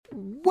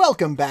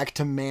Welcome back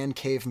to Man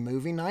Cave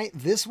Movie Night.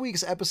 This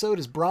week's episode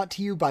is brought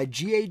to you by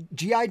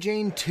G.I.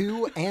 Jane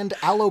 2 and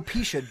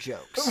alopecia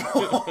jokes.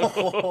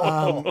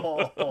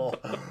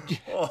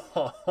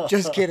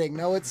 Just kidding.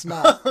 No, it's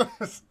not.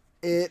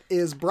 It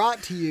is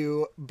brought to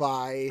you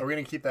by... Are we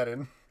going to keep that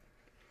in?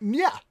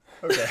 Yeah.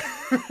 Okay.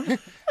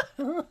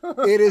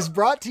 It is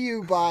brought to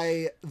you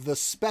by the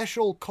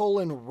special :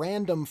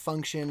 random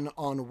function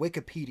on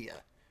Wikipedia.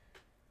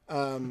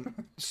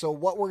 So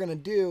what we're going to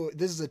do,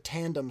 this is a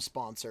tandem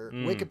sponsor.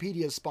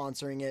 Wikipedia is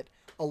sponsoring it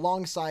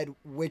alongside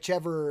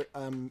whichever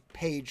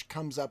page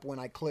comes up when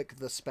I click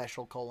the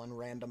special :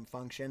 random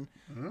function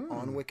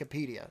on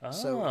Wikipedia. Oh.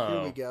 So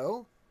here we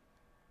go.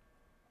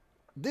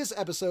 This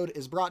episode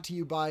is brought to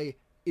you by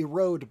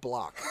Erode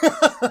Block.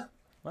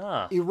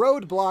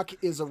 Erode Block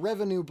is a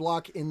revenue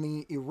block in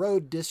the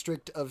Erode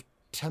district of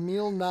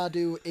Tamil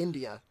Nadu,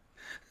 India.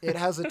 It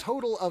has a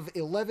total of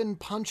 11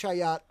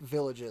 panchayat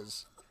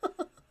villages.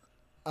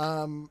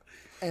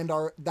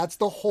 That's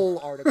the whole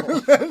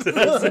article. There's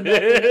nothing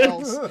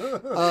else.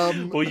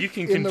 Well, you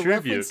can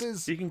contribute.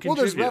 Well,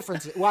 there's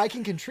references. Well, I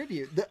can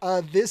contribute.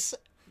 This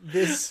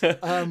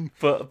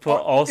but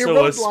also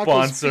Erode a Block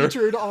sponsor. was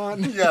featured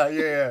on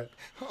Yeah.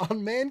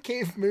 on Man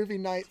Cave Movie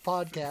Night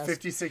podcast.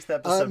 56th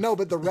episode. No,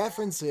 but the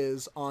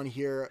references on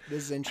here,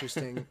 this is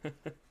interesting,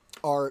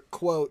 are,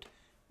 quote,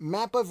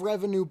 map of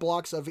revenue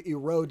blocks of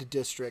Erode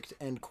district,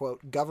 end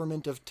quote,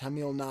 government of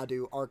Tamil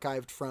Nadu,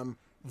 archived from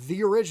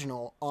the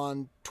original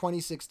on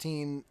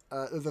 2016,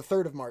 the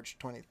 3rd of March,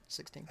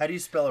 2016. How do you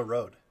spell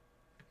erode?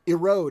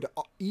 Erode,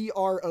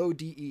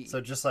 E-R-O-D-E.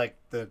 So just like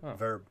the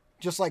verb.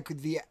 Just like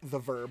the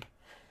verb,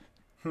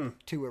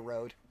 to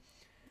erode.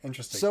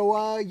 Interesting. So,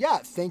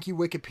 thank you,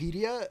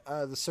 Wikipedia,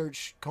 the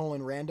search :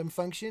 random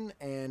function,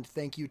 and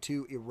thank you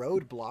to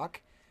Erode Block,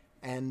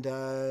 and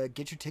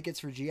get your tickets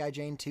for G.I.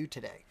 Jane 2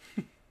 today.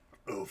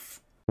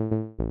 Oof.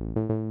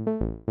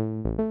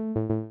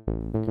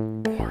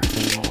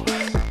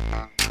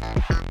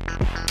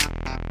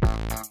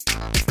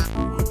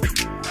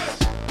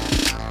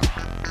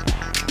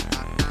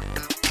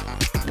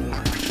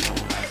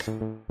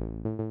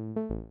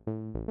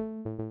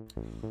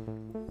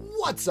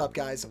 What's up,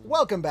 guys?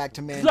 Welcome back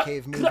to Man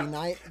Cave Movie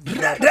Night, the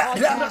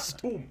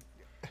podcast.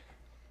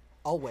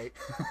 I'll wait.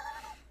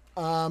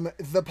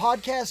 The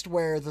podcast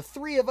where the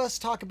three of us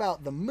talk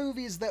about the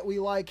movies that we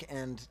like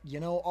and,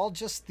 all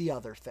just the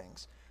other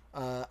things.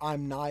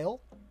 I'm Niall.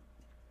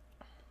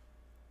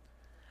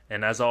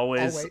 And as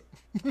always, I'll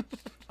wait.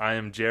 I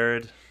am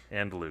Jared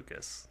and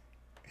Lucas.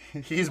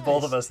 He's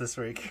both of us this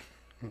week.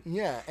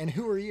 Yeah, and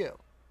who are you?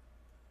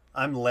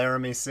 I'm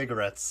Laramie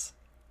Cigarettes.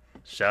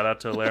 Shout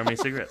out to Laramie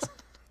Cigarettes.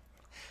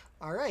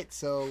 All right,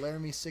 so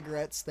Laramie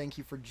Cigarettes, thank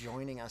you for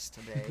joining us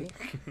today.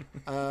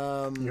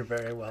 You're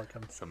very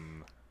welcome.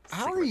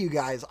 How are you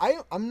guys?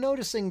 I'm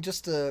noticing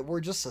we're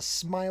just a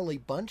smiley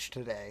bunch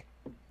today.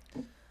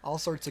 All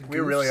sorts of goofs. We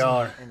really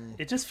are.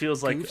 It just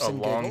feels like Goofs a and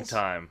long giggles?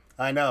 time.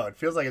 I know. It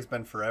feels like it's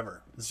been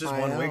forever. It's just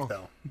I one know. week,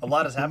 though. A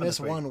lot has happened Miss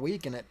this week. 1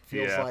 week, and it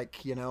feels Yeah. like,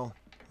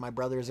 my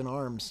brother's in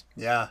arms.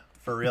 Yeah,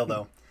 for real,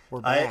 though.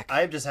 We're back.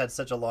 I've just had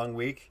such a long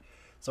week.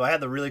 So I had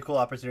the really cool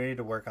opportunity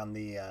to work on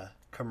the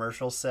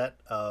commercial set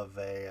of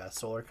a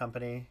solar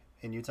company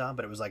in Utah,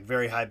 but it was like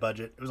very high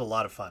budget. It was a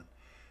lot of fun.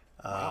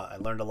 I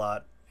learned a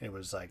lot. It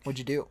was like... What'd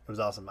you do? It was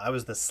awesome. I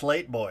was the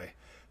slate boy.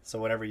 So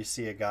whenever you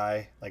see a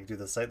guy like do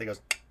the slate, they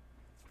goes...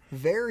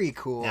 Very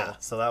cool. Yeah,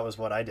 so that was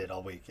what I did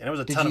all week. And it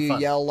was a Did ton of you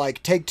fun. yell,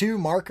 like, take two,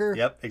 marker?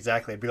 Yep,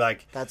 exactly. It'd be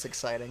like, That's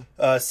exciting.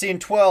 scene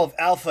 12,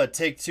 alpha,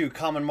 take 2,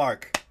 common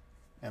mark.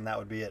 And that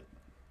would be it.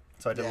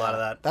 So I did a lot of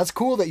that. That's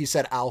cool that you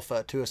said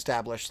alpha to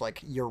establish, like,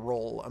 your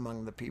role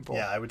among the people.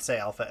 Yeah, I would say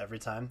alpha every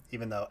time,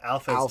 even though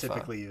alpha is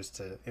typically used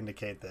to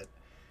indicate that,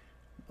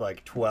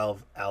 like,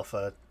 12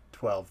 alpha,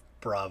 12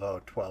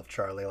 bravo, 12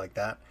 charlie, like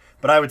that.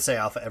 But I would say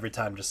alpha every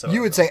time just so...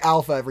 You would say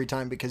alpha every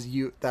time because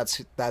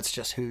that's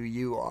just who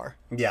you are.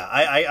 Yeah,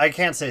 I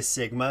can't say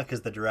sigma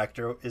because the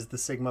director is the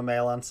sigma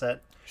male on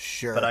set.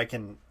 Sure. But I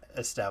can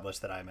establish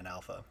that I'm an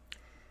alpha.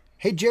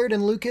 Hey, Jared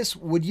and Lucas,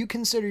 would you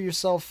consider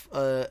yourself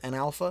an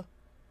alpha?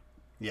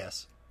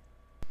 Yes.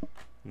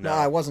 No,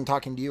 I wasn't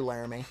talking to you,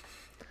 Laramie.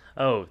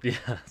 Oh, yeah,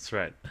 that's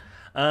right.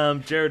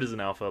 Jared is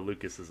an alpha.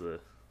 Lucas is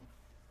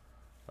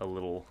a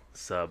little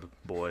sub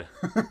boy.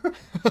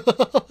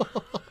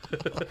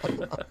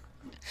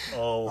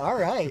 Oh. All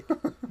right.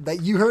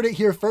 That you heard it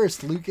here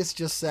first. Lucas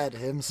just said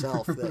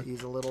himself that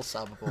he's a little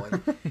sub boy.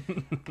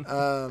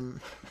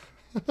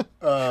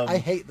 I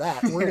hate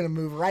that. We're going to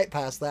move right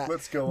past that.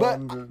 Let's go but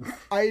on.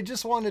 I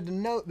just wanted to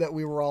note that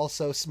we were all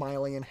so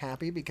smiling and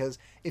happy because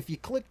if you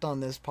clicked on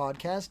this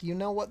podcast, you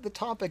know what the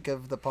topic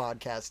of the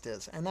podcast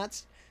is. And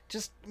that's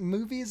just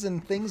movies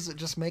and things that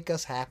just make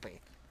us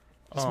happy.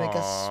 Just make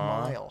us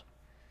smile.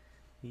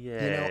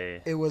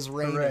 Yay. It was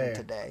raining Hooray.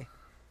 today.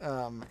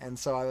 And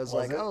so I was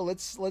Was like, it? oh,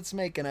 let's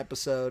make an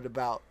episode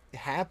about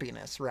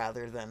happiness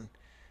rather than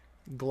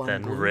glum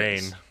Then gloomies.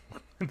 rain.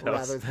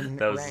 rather than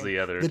that was rain. the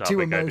other the topic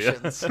two idea.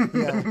 emotions.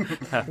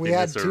 Yeah. We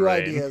had Happiness or two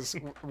rain. ideas: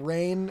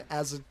 rain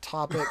as a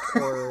topic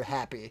or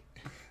happy.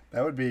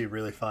 That would be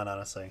really fun,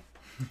 honestly.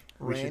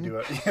 We should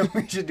Rain? do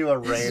we should do a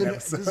rain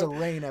This is a episode.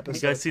 rain You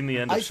episode. guys seen the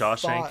end of I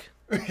Shawshank?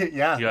 thought-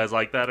 Yeah. You guys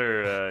like that,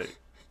 or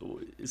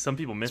some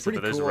people miss it? pretty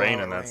But there's cool rain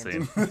how in it that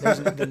rains. scene. There's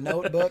the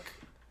Notebook,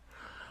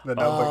 The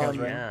Notebook has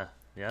rain.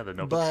 Yeah, the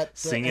Notebook. but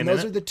Singing and those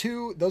in are it? the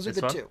two. Those are It's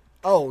the fun? two.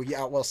 Oh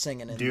yeah, well,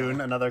 singing in Dune,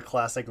 that. another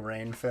classic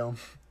rain film.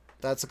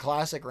 That's a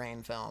classic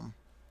rain film.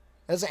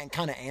 That's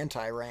kind of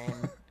anti-rain.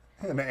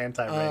 An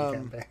anti-rain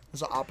campaign.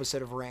 It's the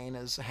opposite of rain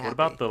is happy. What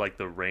about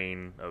the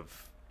reign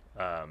of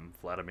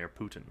Vladimir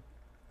Putin?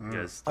 You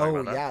guys talk Oh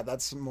about that? yeah,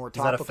 that's more Is that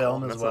topical. a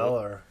film as That's well,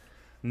 a- or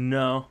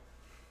No,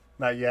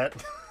 not yet?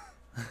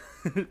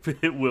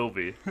 it will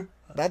be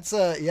That's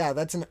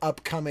that's an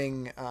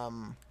upcoming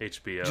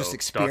HBO Just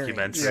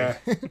experience.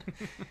 documentary.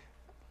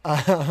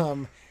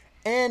 Yeah.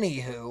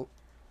 Anywho,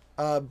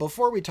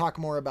 before we talk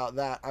more about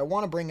that, I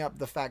want to bring up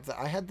the fact that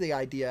I had the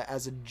idea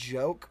as a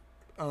joke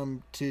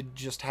to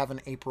just have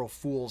an April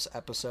Fool's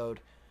episode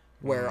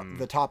where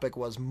the topic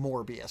was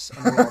Morbius,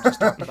 and we all just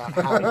talked about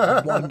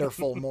how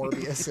wonderful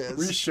Morbius is.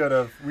 We should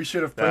have put It would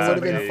have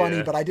something. been Yeah, funny,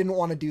 yeah. but I didn't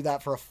want to do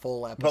that for a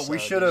full episode. But we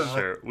should have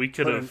Sure, we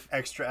could put an have.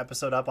 extra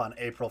episode up on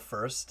April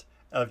 1st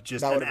of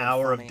just That an would've been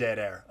hour funny. of dead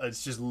air.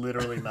 It's just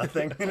literally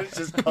nothing, and it's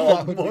just That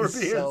called would be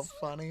Morbius. so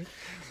funny.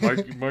 Mark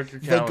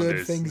your The calendars.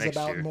 good things next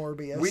about year.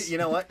 Morbius. You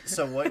know what?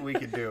 So what we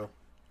could do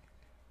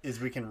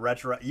is we can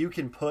you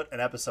can put an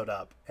episode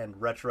up and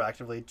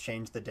retroactively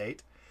change the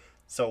date.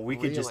 So we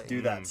could just Really?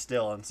 do that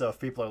still. And so if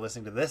people are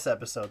listening to this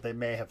episode, they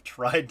may have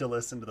tried to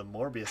listen to the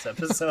Morbius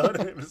episode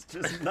and it was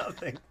just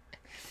nothing.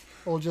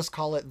 We'll just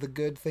call it The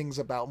Good Things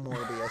About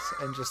Morbius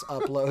and just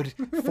upload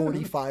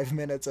 45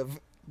 minutes of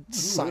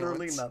silence.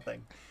 Literally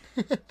nothing.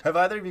 Have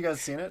either of you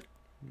guys seen it?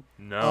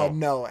 No.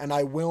 No, and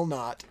I will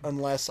not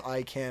unless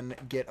I can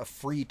get a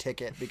free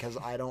ticket because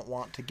I don't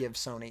want to give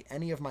Sony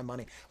any of my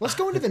money. Let's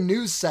go into the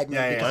news segment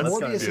Yeah, because let's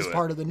go Morbius do is it.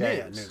 part of the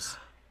Yeah, news. news.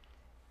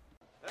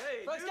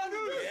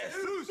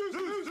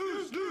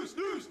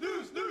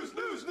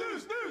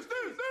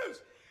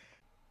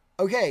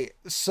 Okay,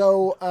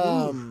 so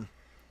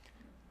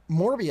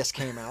Morbius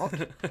came out,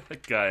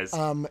 Guys,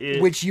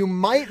 which you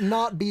might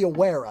not be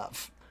aware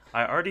of.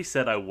 I already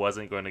said I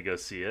wasn't going to go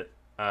see it,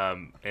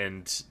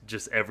 and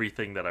just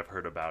everything that I've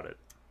heard about it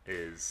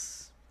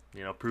is,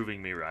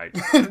 proving me right.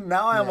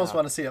 Now I almost Yeah.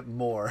 want to see it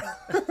more.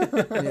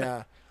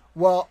 Yeah.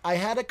 Well, I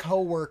had a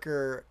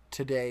coworker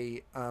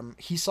today.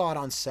 He saw it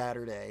on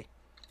Saturday.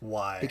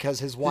 Why? Because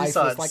his wife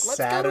saw was it like, let's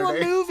Saturday? go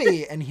to a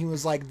movie. And he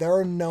was like, there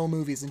are no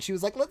movies. And she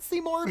was like, let's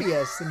see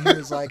Morbius. And he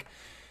was like,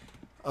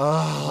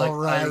 oh, Like,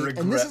 right. I regret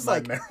And this is my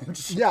like,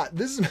 marriage. yeah,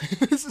 this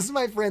is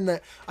my friend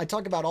that I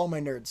talk about all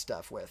my nerd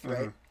stuff with, right?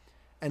 Mm-hmm.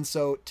 And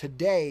so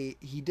today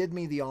he did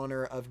me the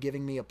honor of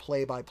giving me a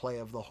play-by-play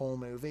of the whole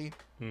movie.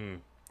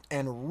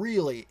 And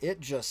really, it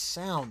just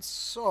sounds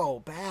so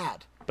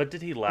bad. But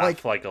did he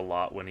laugh like a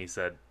lot when he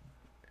said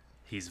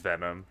he's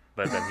Venom?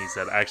 But then he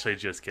said, actually,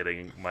 just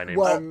kidding. My name's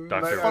Well,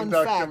 Dr. fun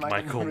Dr. fact,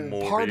 Michael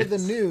Morbius. part of the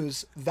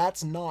news,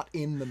 that's not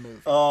in the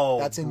movie. Oh,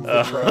 That's in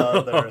the trailer.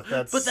 brother.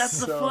 But that's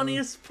the so-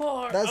 funniest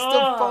part. That's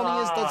the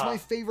funniest. That's my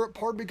favorite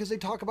part because they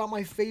talk about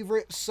my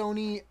favorite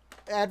Sony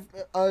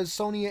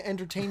Sony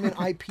Entertainment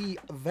IP,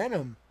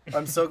 Venom.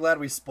 I'm so glad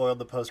we spoiled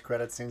the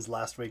post-credit scenes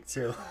last week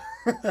too.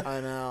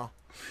 I know.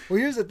 Well,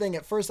 here's the thing.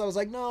 At first, I was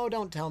like, "No,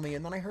 don't tell me,"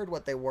 and then I heard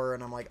what they were,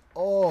 and I'm like,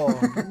 "Oh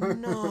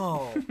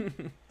no!"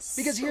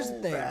 Because here's the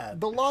So thing: bad.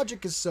 the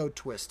logic is so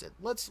twisted.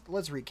 Let's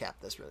recap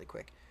this really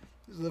quick.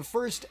 The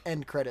first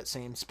end credit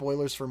scene.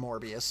 Spoilers for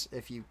Morbius,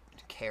 if you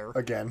care.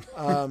 Again.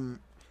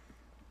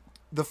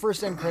 The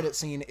first end credit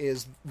scene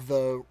is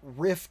the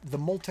rift, the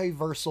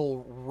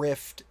multiversal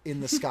rift in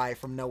the sky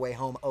from No Way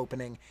Home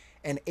opening,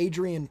 and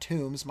Adrian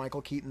Toomes,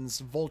 Michael Keaton's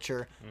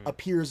Vulture,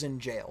 appears in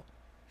jail.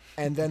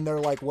 And then they're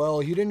like, well,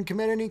 he didn't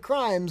commit any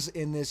crimes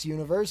in this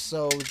universe,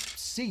 so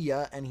see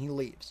ya, and he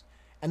leaves.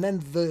 And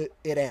then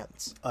it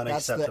ends.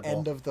 That's the Unacceptable.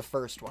 end of the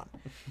first one.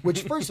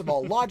 Which, first of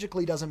all,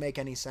 logically doesn't make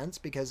any sense,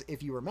 because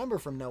if you remember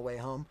from No Way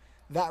Home,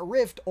 that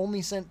rift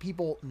only sent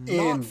people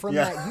not from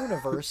yeah. that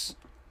universe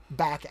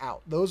back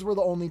out. Those were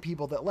the only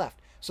people that left.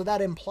 So that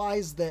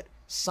implies that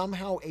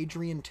somehow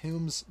Adrian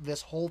Toomes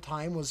this whole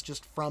time was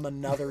just from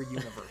another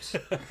universe.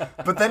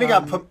 But then he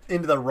got put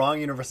into the wrong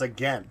universe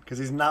again because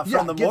he's not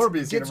from the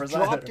Morbius gets universe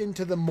dropped either.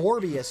 into the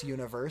Morbius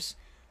universe,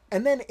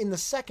 and then in the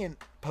second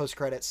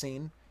post-credit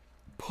scene,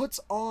 puts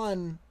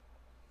on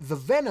the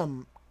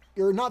Venom,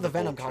 or not the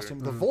Venom Vulture. costume,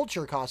 the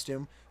Vulture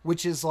costume,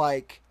 which is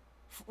like,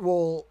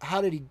 well,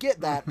 how did he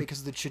get that?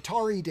 Because the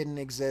Chitauri didn't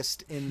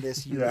exist in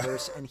this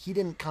universe, and he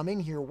didn't come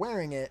in here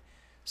wearing it,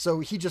 so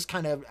he just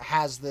kind of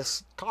has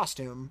this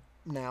costume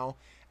now.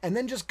 And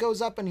then just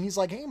goes up and he's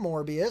like, hey,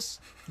 Morbius,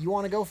 you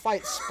want to go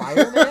fight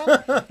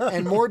Spider-Man?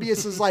 And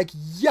Morbius is like,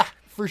 yeah,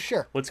 for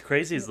sure. What's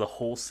crazy is the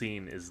whole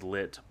scene is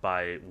lit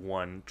by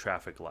one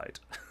traffic light.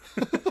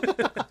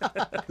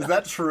 Is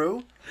that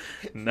true?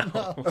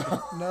 No.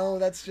 No,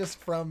 that's just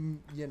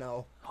from,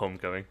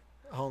 Homecoming.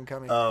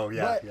 Homecoming. Oh,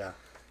 yeah, But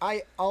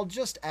yeah. I'll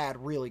just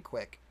add really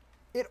quick.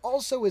 It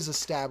also is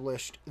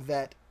established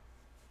that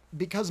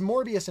because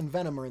Morbius and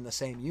Venom are in the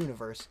same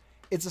universe,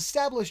 it's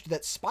established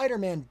that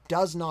Spider-Man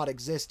does not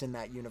exist in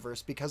that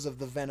universe because of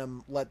the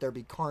Venom Let There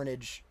Be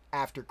Carnage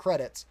after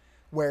credits,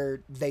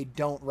 where they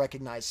don't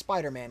recognize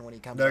Spider-Man when he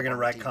comes. They're gonna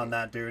up on retcon TV.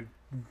 that, dude.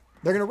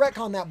 They're gonna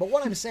retcon that. But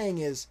what I'm saying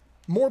is,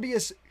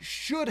 Morbius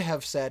should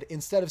have said,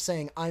 instead of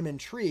saying "I'm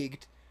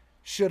intrigued,"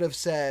 should have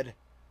said,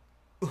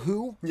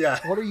 "Who? Yeah.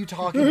 What are you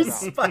talking Who's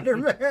about?"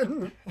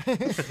 Spider-Man?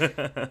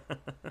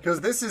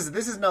 Because this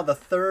is now the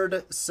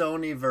third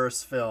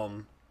Sony-verse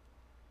film,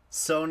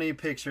 Sony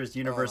Pictures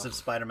Universe of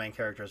Spider-Man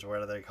characters, or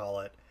whatever they call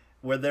it,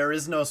 where there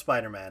is no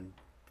Spider-Man,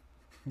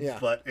 Yeah,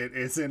 but it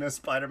is in a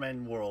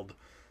Spider-Man world.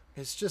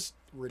 it's just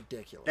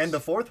ridiculous. And the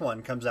fourth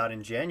one comes out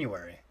in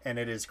January, and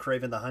it is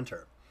Kraven the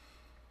Hunter.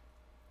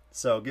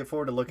 So get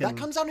forward to looking. that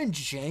comes out in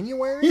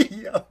January.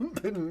 Yup,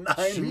 in 9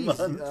 Jeez,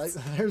 months.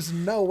 there's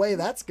no way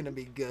that's gonna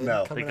be good.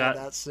 No. coming They out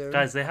got that soon.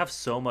 guys. They have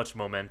so much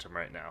momentum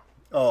right now.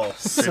 Oh, They've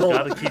so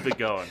got to keep it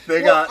going.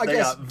 they Well, got I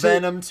guess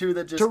Venom 2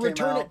 that just to came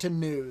return out. it to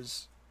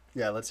news,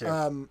 Yeah, let's hear.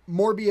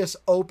 Morbius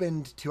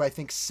opened to I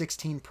think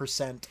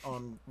 16%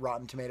 on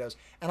Rotten Tomatoes,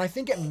 and I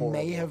think it may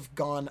Horrible. have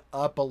gone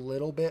up a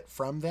little bit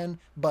from then,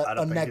 but I a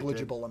don't think it did.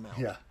 negligible amount.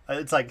 Yeah,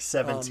 it's like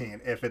 17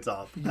 if it's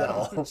off at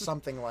all,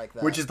 something like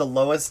that. which is the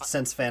lowest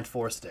since Fan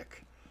Four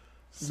Stick.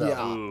 So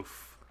Yeah.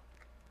 Oof.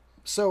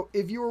 So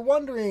if you were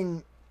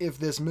wondering if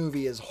this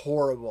movie is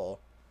horrible,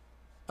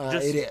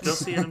 Just it is. go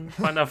see it and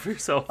find out for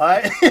yourself.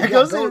 I Yeah,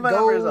 go see it and find out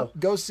for yourself.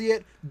 go see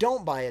it.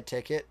 Don't buy a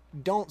ticket.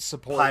 Don't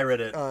support.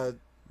 Pirate it. Uh,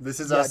 This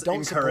is yeah, us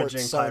don't support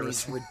encouraging Sony's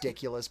piracy.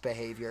 ridiculous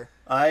behavior.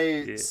 No,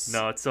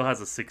 it still has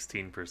a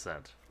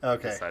 16%.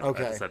 Okay. I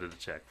decided to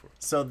check for it.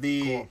 So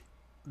Cool.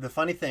 the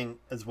funny thing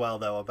as well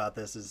though about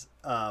this is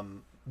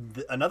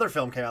another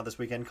film came out this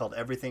weekend called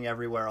Everything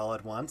Everywhere All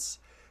at Once,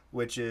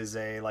 which is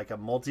a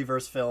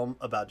multiverse film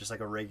about just like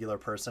a regular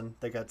person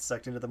that got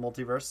sucked into the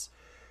multiverse,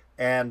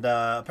 and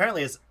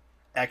apparently it's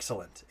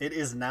excellent. It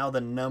is now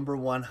the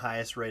 #1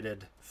 highest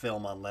rated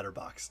film on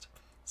Letterboxd.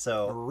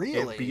 So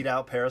Really? it beat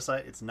out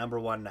Parasite. It's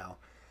 #1 now.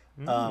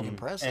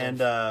 Impressive. And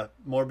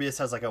Morbius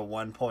has like a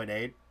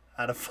 1.8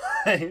 out of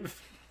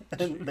 5.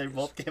 And they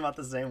both came out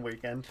the same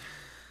weekend.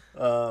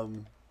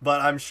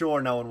 But I'm sure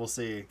no one will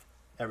see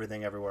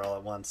Everything Everywhere All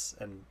at Once,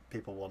 and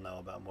people will know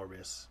about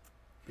Morbius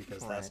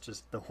because that's Right.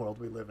 just the world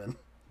we live in.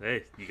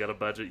 Hey, you got a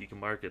budget, you can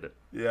market it.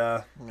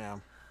 Yeah. yeah.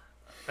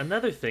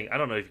 Another thing, I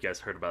don't know if you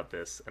guys heard about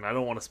this, and I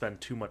don't want to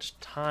spend too much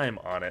time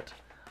on it.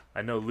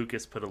 I know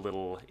Lucas put a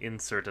little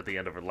insert at the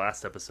end of our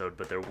last episode,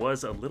 but there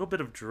was a little bit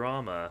of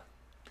drama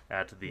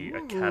at the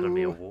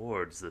Academy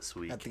Awards this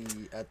week.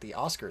 At the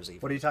Oscars, even.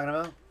 What are you talking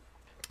about?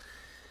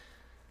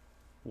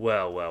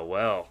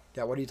 Well.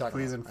 Yeah, what are you talking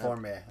Please about?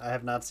 inform me. I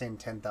have not seen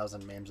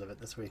 10,000 memes of it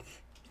this week.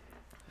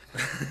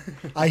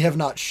 I have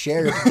not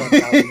shared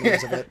 1,000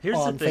 memes of it Here's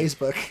the on thing.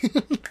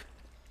 Facebook.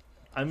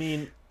 I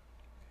mean,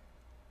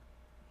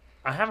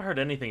 I haven't heard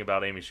anything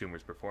about Amy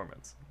Schumer's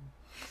performance.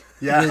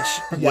 Yeah.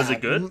 Which Was yeah,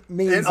 it good?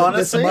 Means It that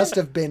honestly- this must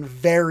have been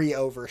very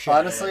overshadowed.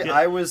 Honestly, Yeah,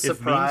 I was if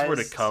surprised. memes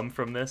were to come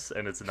from this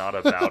and it's not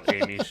about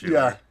Amy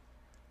Schumer,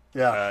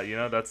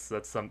 Yeah. that's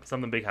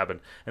something big happened.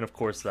 And of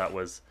course, that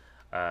was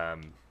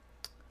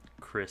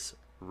Chris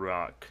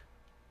Rock.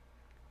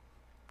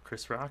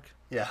 Chris Rock?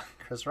 Yeah.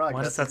 Chris Rock.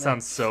 Why that's does that his name.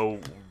 sound so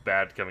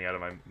bad coming out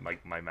of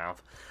my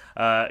mouth?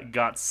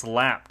 Got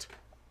slapped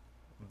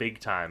big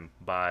time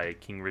by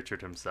King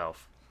Richard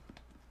himself.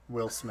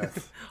 Will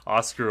Smith.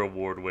 Oscar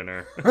award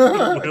winner.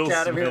 Will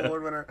Academy Smith.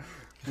 Award winner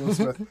Will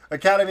Smith.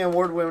 Academy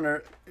Award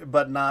winner,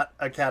 but not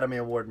Academy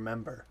Award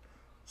member.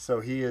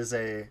 So he is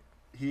a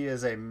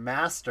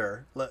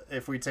master.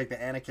 If we take the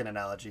Anakin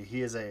analogy,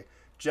 he is a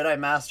Jedi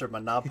master,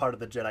 but not part of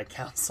the Jedi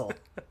Council.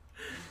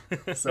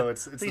 So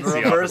it's the think it's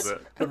the reverse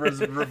opposite. the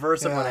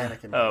reverse of what Yeah.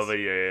 Anakin is. Oh, but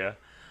yeah.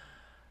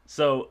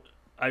 So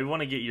I want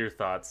to get your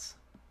thoughts.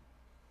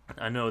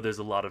 I know there's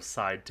a lot of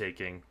side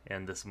taking,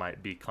 and this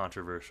might be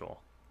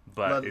controversial,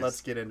 but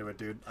Let's get into it,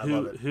 dude. I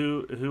who love it.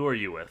 who are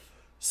you with?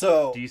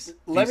 So Do you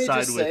let me side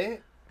just with- say,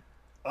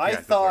 I Yeah,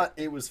 go for thought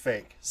it was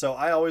fake. So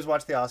I always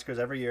watch the Oscars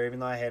every year, even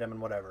though I hate them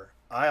and whatever.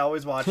 I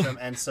always watch them,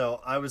 and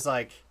so I was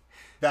like,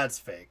 "That's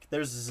fake.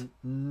 There's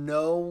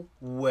no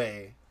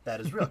way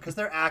that is real." Because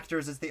they're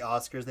actors. It's the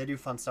Oscars. They do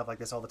fun stuff like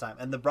this all the time.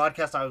 And the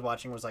broadcast I was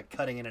watching was like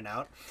cutting in and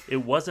out. It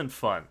wasn't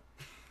fun.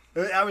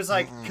 I was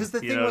like, because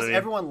the You thing know was, what I mean?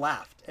 everyone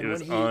laughed, and It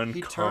was when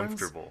he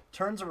uncomfortable.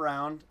 turns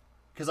around,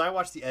 because I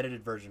watched the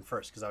edited version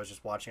first, because I was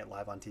just watching it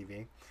live on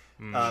TV,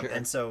 Sure.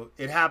 and so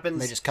it happens.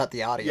 They just cut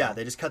the audio. Yeah,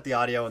 they just cut the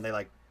audio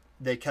and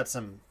they cut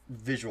some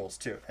visuals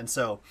too. And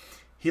so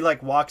he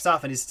walks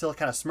off and he's still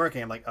kind of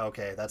smirking. I'm like,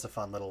 okay, that's a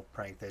fun little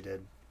prank they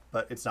did,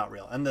 but it's not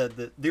real. And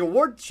the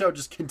award show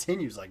just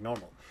continues like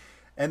normal.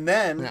 And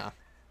then Yeah.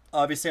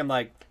 obviously I'm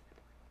like,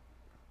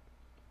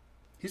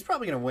 he's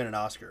probably gonna win an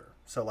Oscar.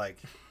 So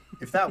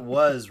if that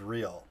was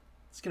real,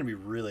 it's gonna be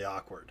really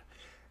awkward.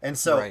 And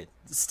so Right.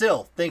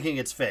 still thinking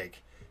it's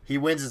fake, he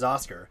wins his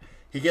Oscar.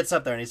 He gets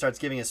up there and he starts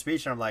giving a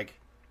speech, and I'm like,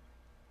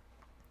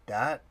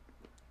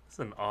 It's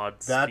an odd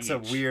that's a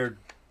speech. weird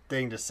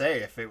thing to say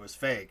if it was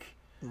fake.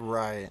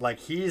 Right. Like,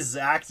 he's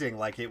acting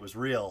like it was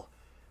real,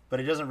 but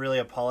he doesn't really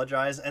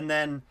apologize. And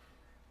then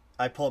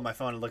I pull up my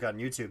phone and look on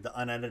YouTube. The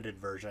unedited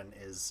version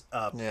is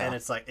up, Yeah. and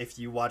it's like if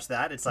you watch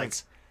that, it's like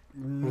It's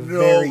no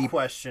very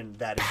question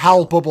that is real.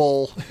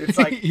 palpable. It's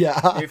like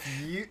yeah.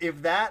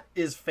 if that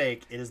is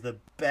fake, it is the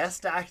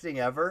best acting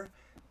ever,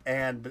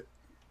 and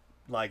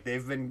like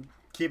they've been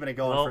keeping it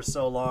going Well, for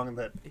so long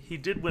that He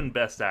did win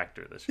Best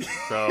Actor this year,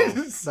 so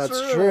it's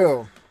That's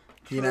true.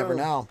 You never True.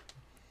 know.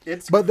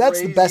 It's But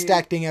that's the best crazy.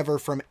 acting ever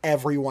from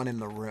everyone in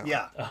the room.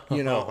 Yeah.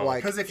 You know,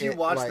 like Because if you it-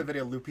 watch like, the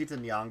video, Lupita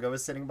Nyong'o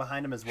is sitting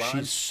behind him as well. and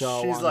she's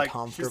so she's like,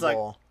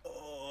 uncomfortable.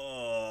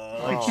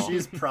 oh,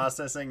 she's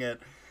processing it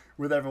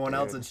with everyone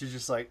else, and she's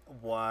just like,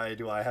 why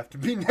do I have to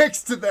be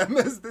next to them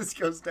as this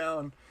goes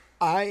down?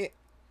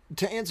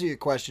 To answer your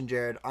question,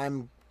 Jared,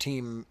 I'm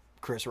team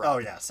Chris Rock. Oh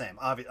yeah, same.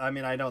 I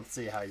mean, I don't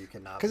see how you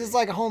cannot. Because it's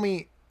like,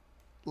 homie,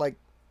 like,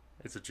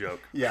 it's a joke.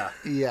 yeah,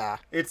 yeah.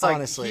 it's like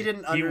honestly. he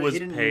didn't. He was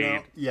didn't paid.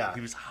 Know. Yeah,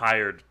 He was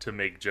hired to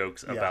make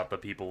jokes about the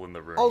people in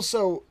the room.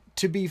 Also,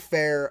 to be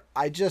fair,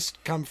 I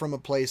just come from a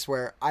place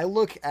where I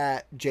look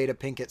at Jada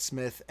Pinkett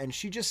Smith, and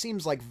she just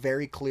seems like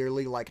very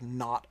clearly like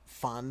not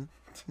fun,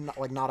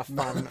 not a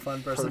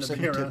fun, person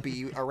to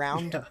be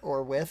around. Yeah.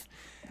 or with.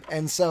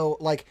 And so,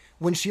 like,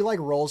 when she like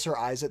rolls her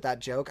eyes at that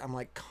joke, I'm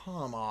like,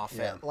 come off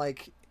Yeah. it,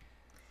 like.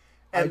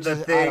 And I the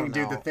don't thing,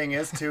 dude, know. the thing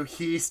is too,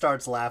 he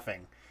starts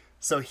laughing.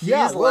 So he's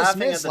Yeah, Will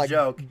laughing Smith's at the like-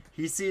 joke.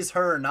 He sees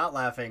her not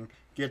laughing,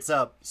 gets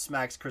up,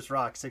 smacks Chris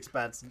Rock, sits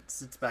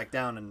back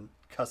down, and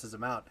cusses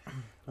him out.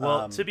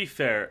 well, to be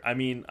fair, I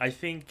mean, I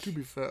think To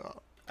be fair,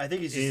 I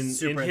think he's in just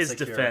super his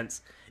insecure.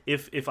 defense,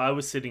 if I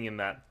was sitting in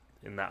that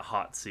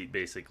hot seat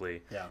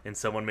basically, Yeah. and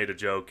someone made a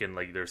joke and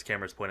like there's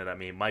cameras pointed at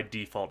me, my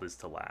default is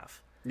to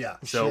laugh. Yeah,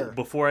 So Sure.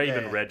 before I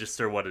even yeah.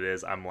 register what it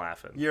is, I'm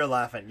laughing. you're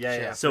laughing. Yeah,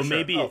 yeah. So for sure.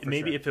 maybe Oh, for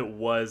maybe sure. if it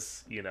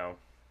was,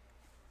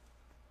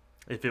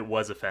 if it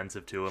was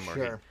offensive to him or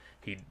Sure.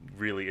 he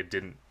really it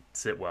didn't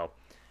sit well,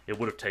 it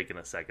would have taken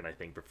a second, I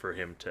think, for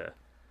him to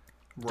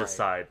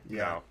decide,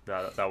 Yeah.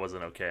 no, that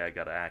wasn't okay. I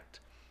got to act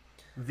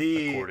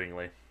the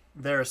accordingly.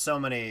 there are so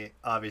many.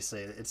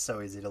 Obviously, it's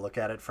so easy to look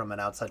at it from an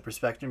outside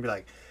perspective and be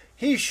like,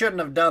 he shouldn't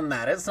have done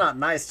that. It's not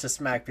nice to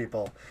smack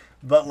people,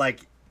 but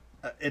like,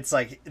 it's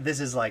like this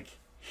is like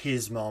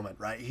his moment,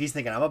 right? He's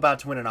thinking, I'm about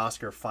to win an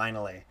Oscar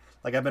finally.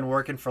 Like I've been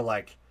working for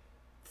like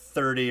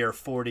 30 or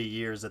 40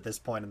 years at this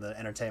point in the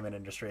entertainment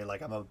industry.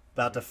 Like I'm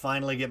about to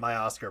finally get my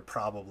Oscar,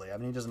 probably. I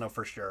mean, he doesn't know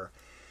for sure,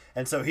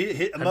 and so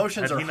his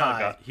emotions Had are he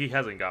not high. he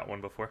hasn't got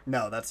one before.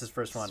 No, that's his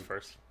first one. His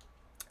first.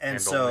 And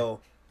And so, only.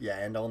 yeah,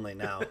 and only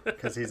now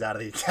because he's out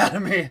of the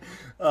academy.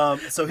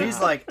 So he's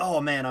like,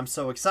 oh man, I'm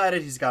so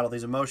excited. He's got all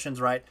these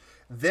emotions, right?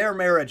 Their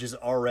marriage is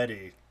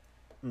already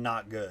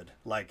not good.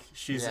 Like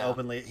she's Yeah.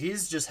 openly,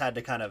 he's just had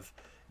to kind of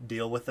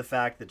deal with the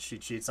fact that she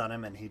cheats on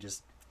him, and he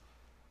just,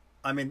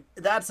 I mean,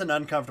 that's an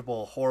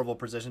uncomfortable, horrible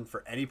position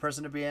for any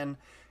person to be in.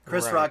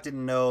 Chris Right. Rock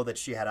didn't know that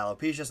she had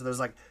alopecia, so there's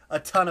like a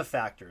ton of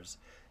factors.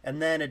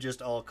 And then it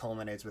just all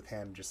culminates with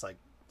him just like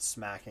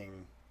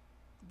smacking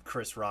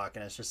Chris Rock,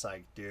 and it's just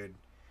like, dude,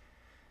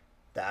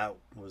 that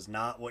was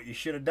not what you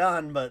should have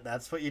done, but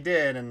that's what you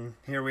did, and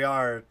here we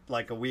are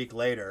like a week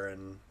later,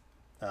 and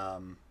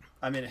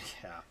I mean,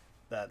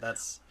 yeah,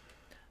 that's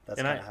And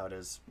kind of how it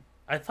is.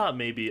 I thought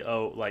maybe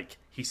like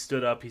he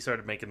stood up, he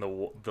started making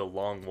the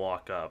long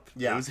walk up.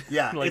 Yeah, It was,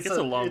 yeah, like it's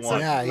a long walk.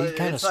 Yeah, he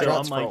kinda it's like-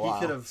 struts for like, a he while.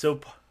 could have, So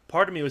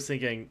part of me was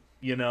thinking,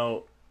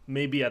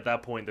 maybe at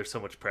that point there's so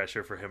much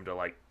pressure for him to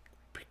like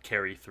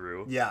carry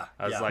through. yeah,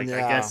 I was yeah. like, Yeah.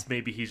 I guess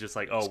maybe he's just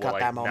like, oh He's well, got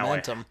that now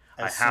momentum.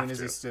 I As have soon as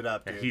to. he stood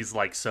up, And dude. he's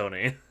like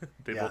Sony.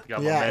 They Yeah. both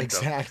got Yeah, momentum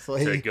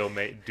exactly. to go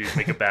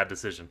make a bad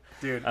decision.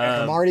 Dude,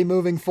 I'm already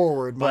moving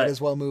forward. Might but-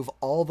 as well move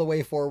all the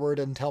way forward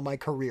until my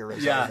career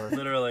is yeah, over.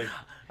 literally,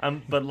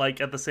 But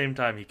like at the same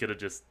time, he could have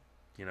just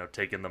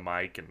taken the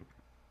mic and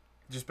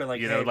just been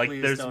like, you hey, know, like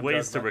please there's don't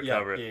ways joke to about-"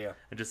 recover yeah, it, yeah.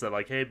 and just said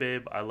like, hey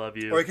babe, I love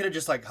you. Or he could have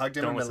just like hugged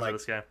him Don't and been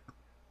listen to like,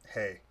 this guy.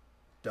 hey,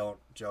 don't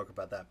joke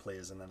about that,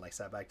 please, and then like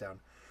sat back down.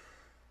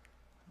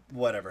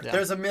 Whatever. Yeah.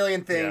 There's a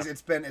million things. Yeah.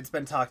 It's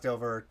been talked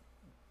over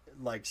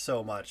like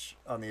so much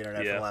on the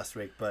internet for Yeah. the last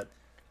week. But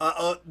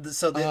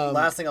so the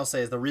last thing I'll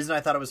say is the reason I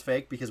thought it was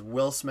fake because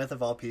Will Smith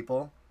of all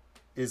people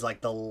is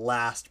like the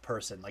last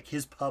person. Like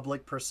his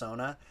public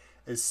persona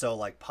is so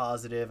like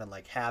positive and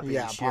like happy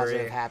Yeah, and cheery.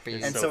 positive, happy.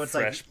 And So so it's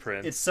like Fresh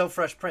Prince. it's so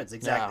Fresh Prince,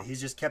 exactly. Yeah. He's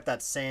just kept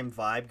that same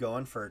vibe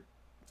going for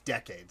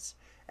decades,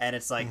 and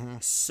it's like Mm-hmm.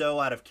 so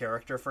out of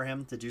character for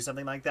him to do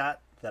something like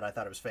that that I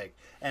thought it was fake.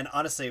 And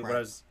honestly,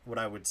 Right. what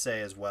I would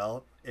say as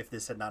well, if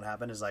this had not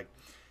happened, is like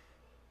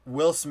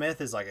Will Smith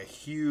is like a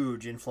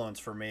huge influence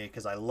for me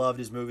because I loved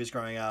his movies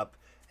growing up,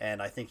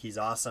 and I think he's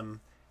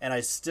awesome, and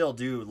I still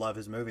do love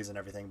his movies and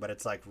everything. But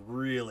it's like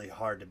really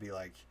hard to be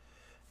like,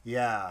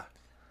 yeah.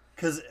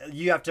 Because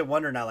you have to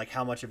wonder now, like,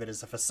 how much of it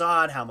is a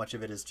facade, how much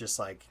of it is just,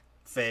 like,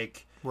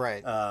 fake.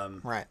 Right.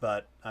 Right.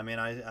 But, I mean,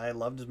 I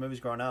loved his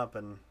movies growing up,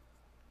 and,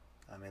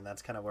 I mean,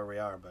 that's kind of where we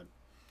are, but,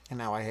 And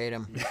now I hate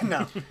him.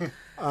 no.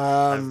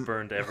 I've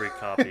burned every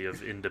copy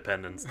of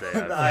Independence Day.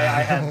 I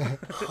had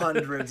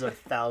hundreds of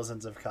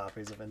thousands of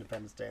copies of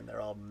Independence Day, and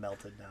they're all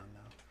melted down now.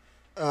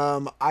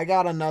 I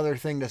got another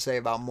thing to say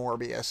about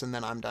Morbius, and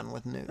then I'm done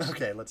with news.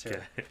 Okay, let's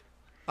hear it.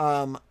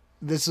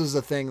 This is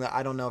a thing that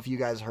I don't know if you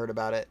guys heard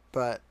about it,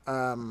 but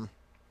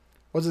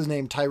what's his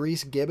name?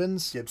 Tyrese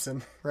Gibbons,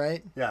 Gibson.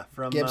 right? Yeah,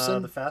 from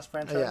Gibson? the Fast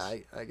franchise.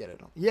 Yeah, I get it.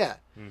 Yeah.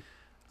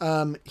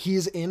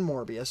 He's in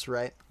Morbius,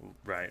 right?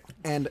 Right.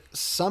 And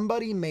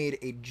somebody made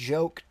a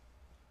joke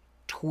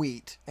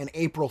tweet, an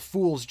April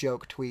Fool's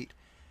joke tweet,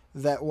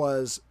 that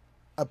was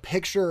a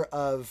picture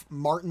of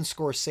Martin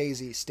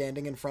Scorsese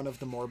standing in front of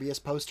the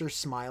Morbius poster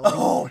smiling.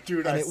 Oh,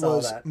 dude, and I it saw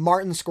was that.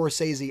 Martin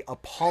Scorsese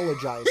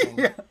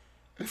apologizing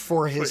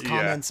for his Yeah,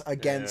 comments yeah.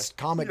 against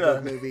comic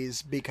book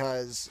movies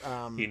because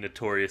He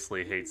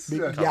notoriously hates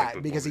yeah, comic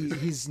book because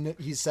movies.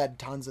 he's said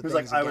tons of He was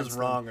things like, I was against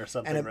wrong them. or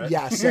something, And right?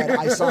 yeah, said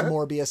I saw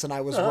Morbius and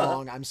I was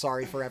wrong. I'm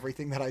sorry for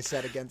everything that I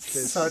said against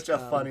this. Such a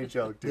funny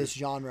joke, dude. This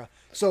genre.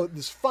 So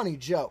this funny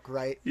joke,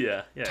 right?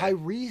 Yeah.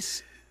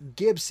 Tyrese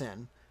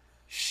Gibson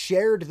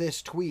shared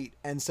this tweet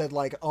and said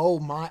like, "Oh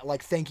my,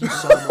 like thank you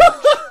so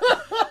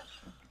much."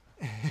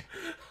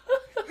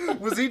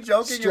 Was he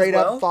joking Straight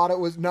as well? up thought it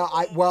was no.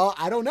 I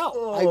don't know.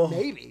 Oh.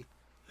 Maybe.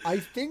 I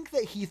think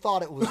that he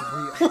thought it was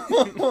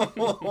real.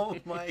 Oh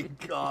my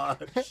gosh.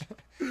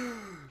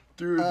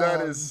 Dude,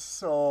 that is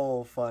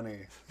so funny.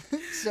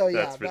 So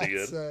yeah, That's pretty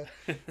good.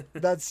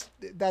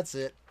 That's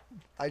it.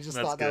 I just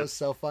That's thought that good. was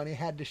so funny.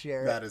 Had to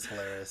share That it. is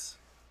hilarious.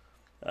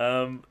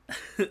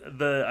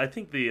 I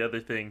think the other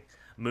thing,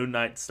 Moon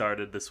Knight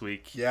started this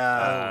week.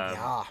 Yeah.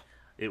 Yeah.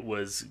 It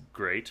was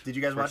great. Did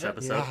you guys First watch it?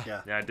 episode.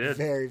 Yeah. I did.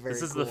 Very, very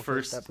This is cool the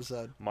first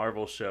episode.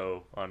 Marvel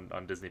show on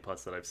Disney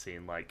Plus that I've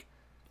seen. Like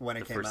When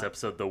the it came first out.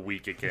 episode the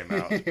week it came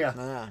out. Yeah.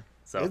 Ah,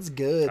 So it's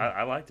good.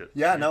 I liked it.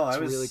 Yeah, no, I It's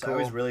was really I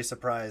was cool. really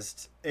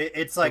surprised.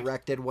 It's like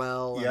Directed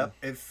well. and- Yep,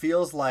 it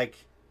feels like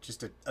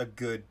just a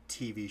good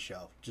TV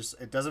show. Just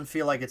it doesn't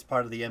feel like it's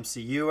part of the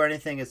MCU or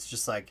anything. It's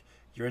just like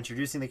you're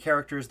introducing the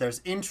characters. There's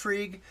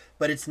intrigue,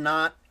 but it's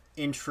not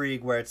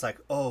intrigue where it's like,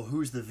 oh,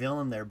 who's the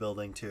villain they're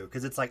building to?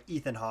 Because it's like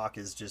Ethan Hawke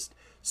is just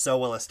so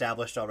well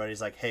established already.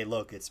 He's like, hey,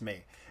 look, it's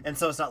me. And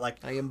so it's not like,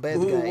 I am bad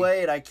ooh, guy.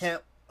 wait, I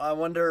can't. I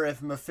wonder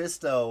if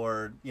Mephisto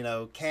or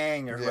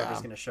Kang or whoever's Yeah.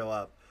 going to show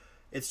up.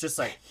 It's just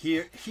like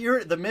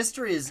here the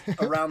mystery is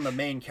around the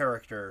main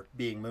character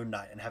being Moon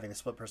Knight and having the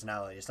split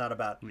personality. It's not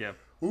about Yeah.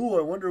 ooh,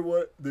 I wonder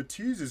what the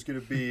tease is going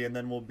to be, and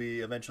then we'll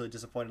be eventually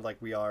disappointed like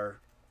we are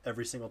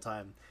every single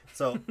time.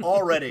 So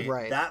already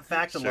Right. that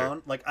fact Sure.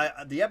 alone, like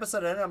the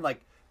episode ended, I'm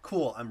like,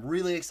 cool, I'm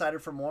really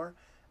excited for more,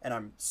 and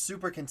I'm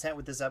super content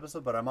with this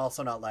episode, but I'm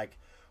also not like,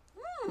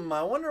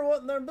 I wonder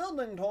what they're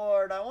building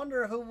toward. I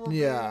wonder who will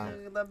Yeah.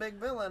 be the big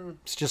villain.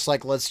 It's just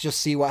like let's just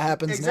see what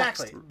happens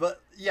Exactly. next.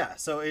 But yeah,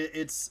 so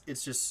it's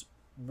just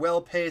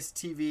well-paced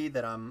TV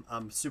that I'm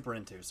super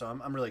into. So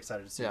I'm really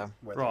excited to see Yeah.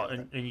 where they Raw, go with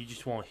and, it. and you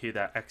just won't hear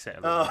that accent.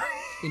 Oh,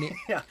 And it-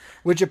 yeah.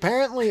 Which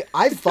apparently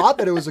I thought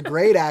that it was a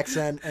great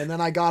accent, and then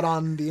I got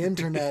on the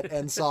internet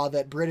and saw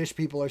that British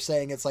people are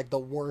saying it's like the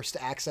worst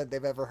accent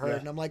they've ever heard, Yeah.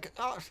 and I'm like,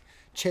 oh,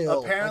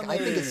 chill. Like, I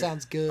think it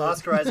sounds good.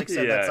 Oscar Isaac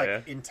said Yeah, that's like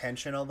yeah.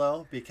 intentional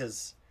though,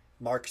 because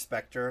Mark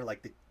Spector,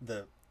 like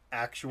the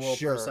actual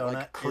Sure, persona,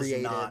 like is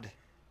created not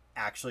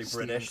actually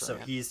Stephen British, so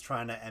Grant. he's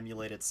trying to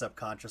emulate it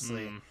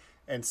subconsciously,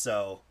 and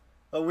so,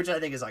 which I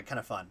think is like kind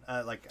of fun.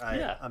 I'm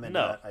into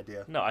no, that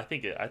idea, No, I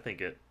think it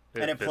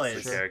and it fits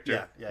plays. the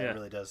character. Yeah, it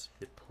really does.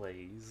 It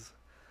plays.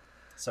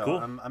 So Cool.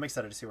 I'm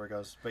excited to see where it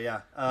goes. But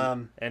yeah,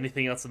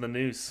 Anything else in the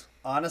news?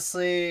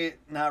 honestly,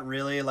 not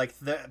really. Like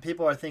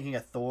people are thinking a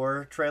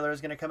Thor trailer is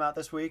going to come out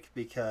this week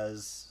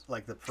because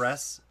like the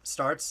press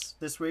starts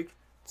this week.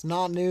 It's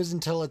not news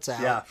until it's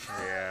out. Yeah.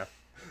 Yeah.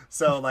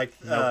 So like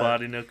No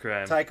body, no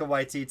crime. Taika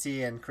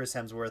Waititi and Chris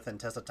Hemsworth and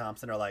Tessa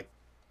Thompson are like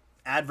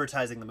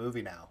advertising the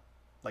movie now.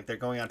 Like they're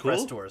going on press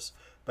Cool. tours,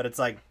 but it's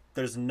like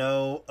there's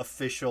no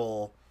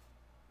official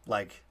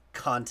like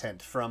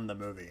content from the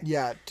movie.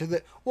 Yeah,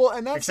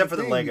 and that's Except for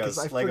the thing, Legos. because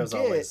I Legos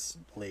forget- always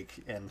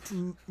leak and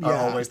yeah,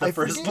 are always the I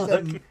first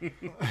forget look.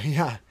 that-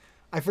 yeah,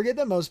 I forget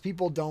that most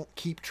people don't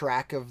keep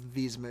track of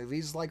these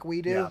movies like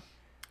we do, Yeah.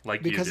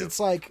 Like because you do. it's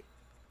like,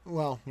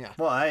 well, yeah.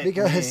 Well,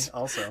 Because- me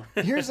also.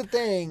 Here's the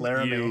thing.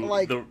 Laramie. you,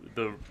 like-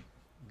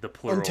 the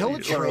plural. Until a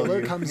you.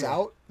 trailer you. comes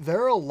out,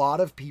 there are a lot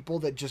of people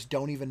that just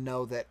don't even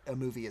know that a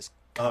movie is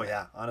Oh coming.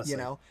 yeah, honestly. You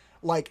know,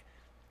 like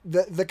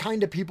the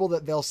kind of people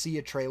that they'll see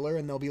a trailer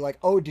and they'll be like,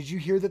 "Oh, did you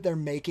hear that they're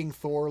making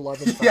Thor: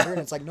 Love and Thunder?" Yeah. And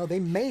it's like, no, they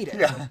made it.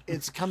 Yeah.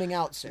 It's coming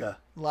out soon. Yeah.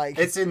 Like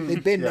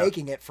They've been yeah.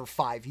 making it for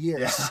 5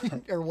 years Yeah.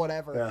 or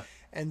whatever. Yeah.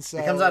 And so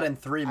It comes out in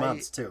 3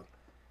 months too.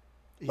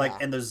 Like, yeah,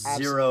 and there's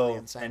absolutely zero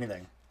insane.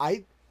 anything.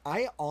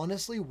 I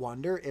honestly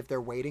wonder if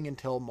they're waiting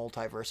until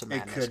Multiverse of It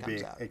Madness could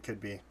comes be. out. It could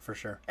be for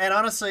sure. And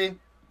honestly,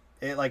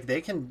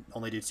 they can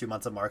only do 2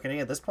 months of marketing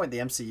at this point. The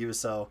MCU is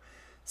so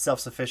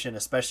self-sufficient,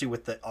 especially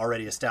with the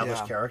already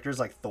established Yeah. characters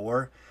like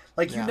Thor.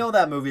 Like Yeah. you know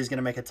that movie is going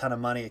to make a ton of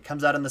money. It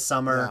comes out in the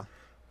summer. Yeah.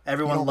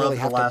 Everyone You don't loved really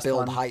the have to last build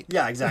one. hype.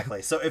 Yeah,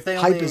 exactly. So if they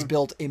Hype only is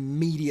built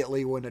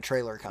immediately when a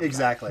trailer comes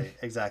out.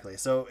 exactly.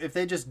 So if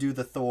they just do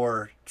the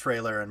Thor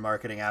trailer and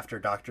marketing after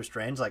Doctor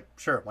Strange, like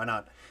sure, why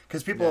not?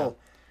 Because people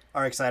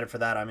are excited for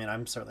that, I mean,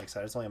 I'm certainly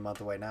excited. It's only a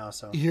month away now,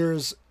 so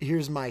Here's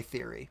my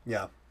theory.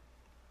 yeah.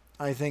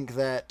 I think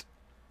that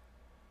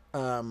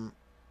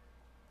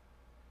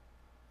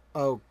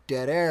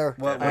dead air.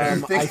 What are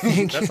you I thinking?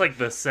 think That's like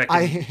the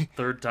second,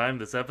 third time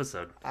this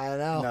episode. I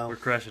know. No. We're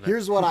crushing it.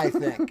 Here's what I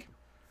think.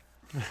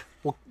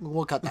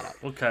 We'll cut that out.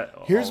 We'll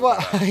cut. Here's all of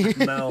what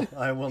that out. No,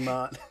 I will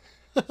not.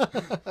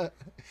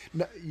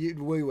 No,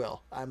 we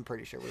will. I'm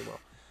pretty sure we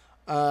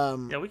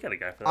will. Yeah, we got a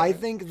guy for that. I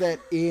think that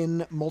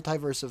in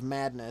Multiverse of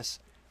Madness,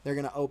 they're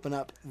going to open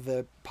up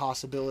the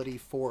possibility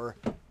for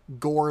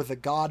Gore the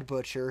God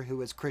Butcher,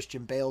 who is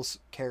Christian Bale's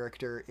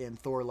character in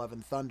Thor: Love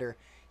and Thunder.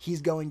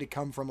 He's going to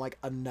come from like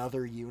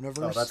another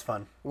universe. Oh, that's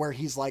fun. Where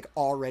he's like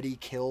already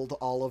killed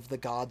all of the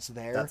gods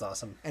there. That's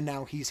awesome. And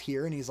now he's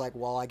here and he's like,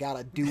 well, I got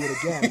to do it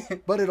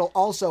again. But it'll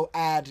also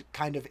add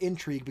kind of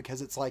intrigue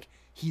because it's like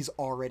he's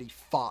already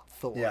fought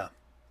Thor. Yeah.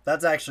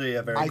 That's actually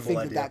a very I cool think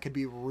idea. that could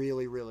be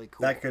really, really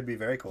cool. That could be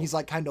very cool. He's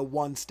like kind of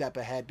one step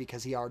ahead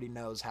because he already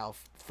knows how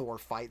Thor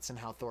fights and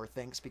how Thor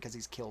thinks because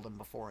he's killed him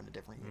before in a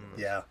different universe.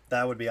 Yeah,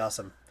 that would be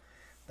awesome.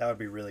 That would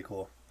be really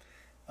cool.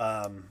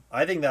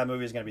 I think that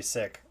movie is going to be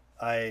sick.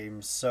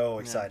 I'm so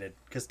excited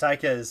because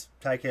Taika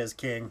is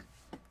king.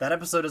 That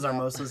episode is our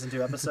most listened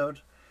to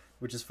episode,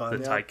 which is fun.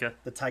 The Taika.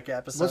 The Taika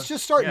episode. Let's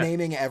just start Yeah.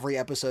 naming every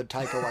episode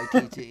Taika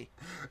Waititi.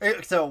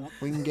 So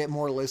We can get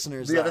more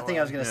listeners. the that other thing way.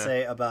 I was going to Yeah.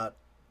 say about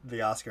the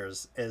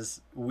Oscars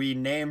is we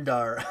named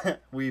our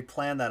we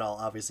planned that all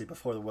obviously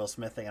before the Will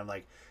Smith thing. I'm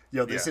like,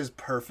 yo, this Yeah. is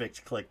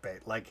perfect clickbait.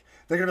 Like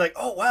they're gonna be like,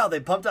 oh wow,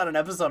 they pumped out an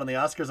episode on the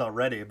Oscars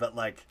already, but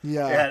like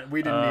Yeah.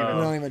 we didn't we even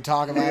don't even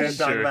talk we about didn't it.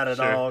 talk Sure, about it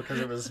sure. at all because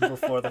it was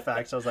before the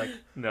fact. So I was like,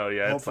 No,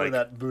 yeah, it's hopefully like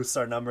that boosts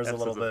our numbers a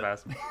little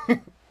episodes bit,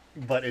 of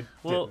fast. but it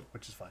Well- didn't,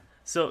 which is fine.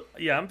 So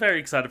yeah, I'm very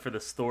excited for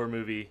this Thor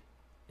movie,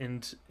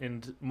 and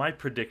my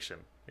prediction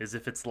is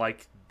if it's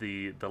like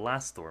the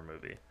last Thor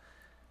movie,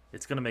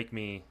 it's gonna make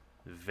me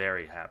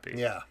very happy.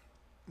 Yeah,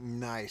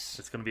 Nice.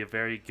 It's gonna be a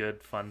very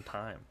good, fun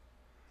time.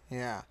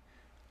 Yeah.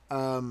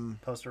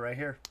 poster right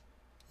here.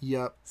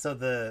 Yep. So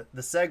the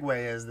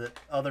segue is that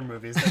other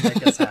movies that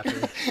make us happy.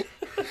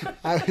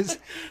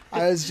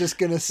 I was just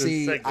gonna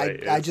see.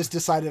 segue I is- just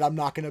decided I'm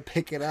not gonna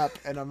pick it up,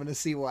 and I'm gonna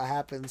see what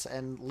happens.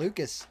 And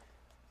Lucas,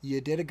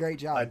 you did a great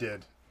job. I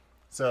did.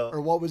 So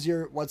Or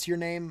what's your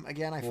name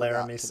again? I forgot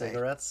Laramie today.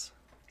 Cigarettes.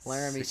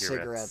 Laramie Cigarettes.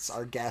 Cigarettes,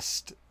 our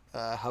guest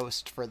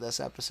host for this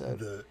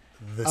episode.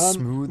 The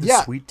smooth,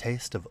 yeah. sweet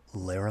taste of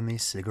Laramie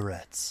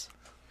Cigarettes.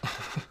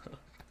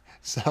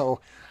 So,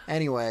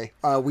 anyway,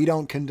 we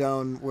don't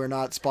condone. We're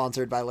not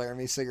sponsored by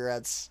Laramie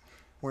Cigarettes.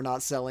 We're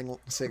not selling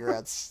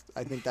cigarettes.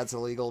 I think that's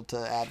illegal to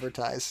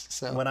advertise.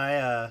 So When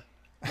I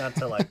not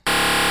to like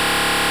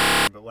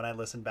but when I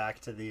listen back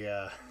to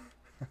the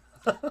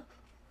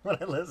when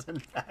I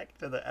listen back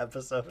to the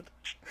episode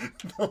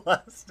the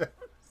last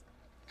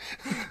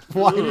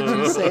why did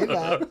you say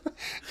that?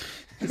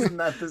 isn't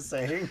that the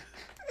saying?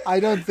 I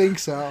don't think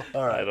so.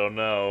 All right. I don't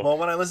know. Well,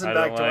 when I listened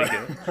I back don't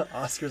to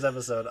our Oscars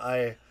episode,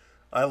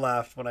 I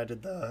laughed when I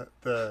did the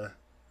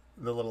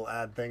little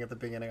ad thing at the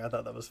beginning. I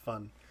thought that was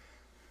fun.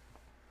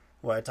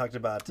 Where I talked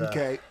about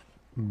Okay.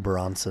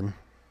 Bronson.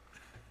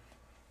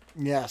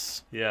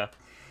 Yes. Yeah.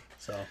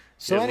 So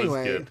So it anyway,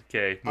 was good.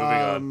 Okay,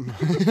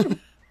 moving on.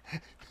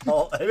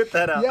 I'll edit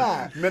that out.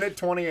 Yeah. Minute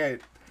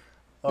 28.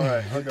 All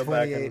right, I'll go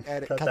back 28, and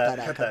edit- cut cut that, that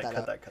out, cut cut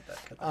that, that cut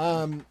that, cut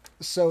that.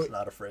 So It's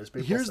not a phrase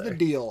people here's say. the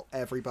deal,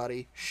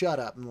 everybody. Shut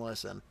up and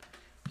listen.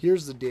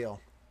 Here's the deal.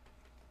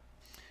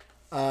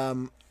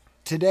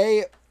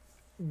 Today,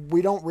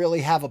 we don't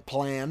really have a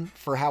plan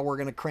for how we're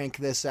gonna crank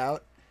this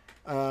out.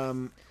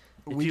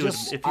 We you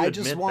just, if you I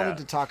just admit wanted that,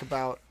 to talk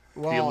about.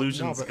 Well, the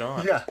illusion's no, but,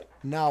 gone. Yeah.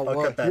 No, I'll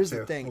well, cut that here's too.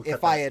 the thing. We'll cut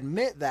If I that.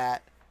 admit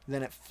that,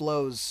 then it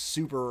flows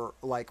super.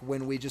 Like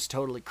when we just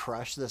totally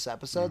crush this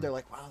episode, they're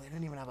like, "Wow, they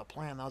didn't even have a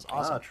plan. That was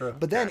awesome." true.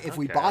 But then Okay, if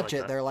we okay, I botch like it,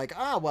 that. they're like,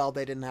 "Ah, well,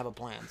 they didn't have a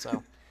plan."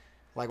 So,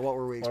 like, what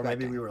were we Or expecting?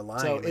 maybe we were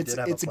lying So and we it's did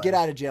have a it's a plan. get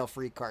out of jail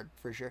free card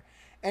for sure.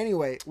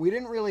 Anyway, we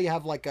didn't really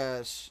have like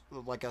a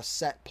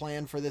set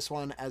plan for this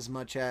one as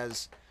much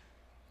as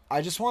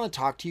I just want to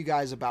talk to you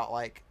guys about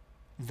like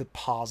the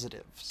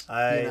positives.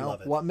 I you know?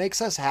 love it. What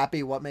makes us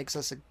happy? What makes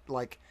us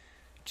like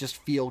just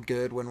feel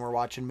good when we're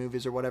watching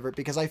movies or whatever?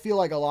 Because I feel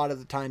like a lot of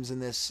the times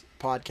in this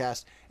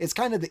podcast, it's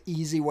kind of the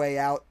easy way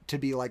out to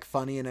be like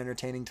funny and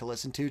entertaining to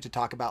listen to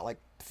talk about like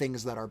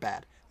things that are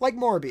bad, like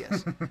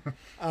Morbius,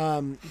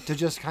 to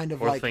just kind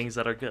of Or like things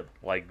that are good,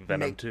 like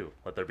Venom make- 2.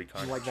 Let there be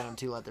carnage. like Venom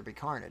 2, Let There Be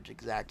Carnage,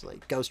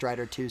 exactly. Ghost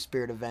Rider 2,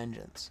 Spirit of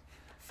Vengeance.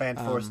 Fan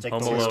Four Stick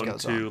Home List Alone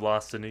goes 2, on.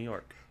 Lost in New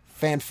York.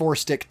 Fan 4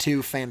 Stick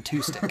 2, Fan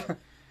 2 Stick.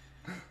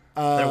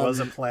 There was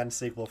a planned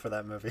sequel for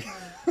that movie.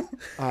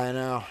 I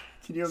know.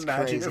 Can you It's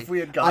imagine crazy. if we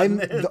had gotten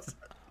this?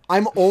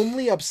 I'm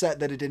only upset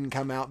that it didn't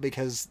come out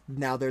because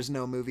now there's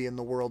no movie in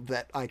the world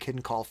that I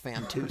can call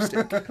Fan 2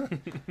 Stick.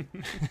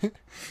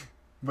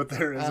 But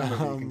there is a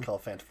movie you can call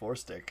Fan Four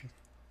Stick.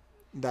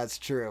 That's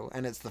true,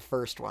 and it's the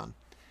first one.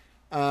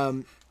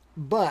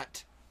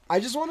 But I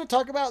just want to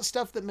talk about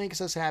stuff that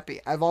makes us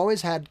happy. I've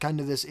always had kind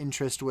of this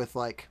interest with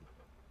like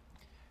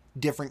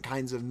different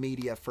kinds of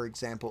media, for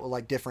example,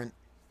 like different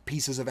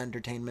pieces of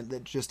entertainment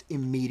that just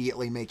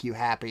immediately make you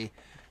happy.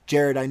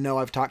 Jared, I know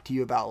I've talked to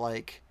you about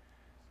like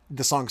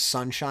the song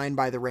Sunshine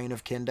by the Reign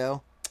of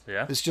Kindo.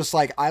 Yeah. It's just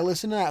like I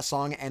listen to that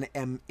song and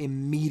am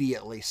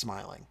immediately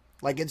smiling.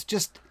 Like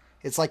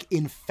it's like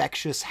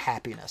infectious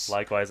happiness.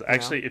 Likewise.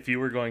 Actually, if you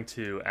were going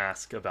to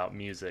ask about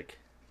music,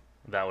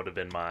 that would have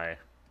been my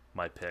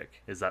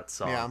pick. Is that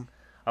song? Yeah.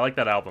 I like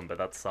that album, but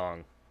that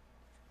song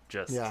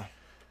just Yeah.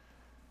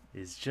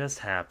 is just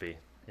happy.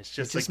 It's It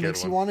just just a good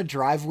makes you one. want to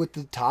drive with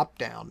the top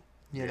down,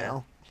 you Yeah.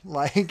 know?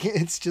 Like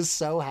it's just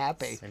so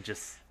happy. And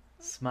just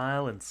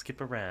smile and skip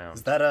Is around.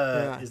 that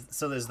Yeah.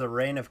 so is the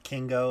Reign of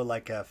Kingo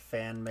like a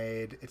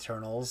fan-made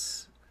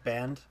Eternals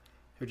band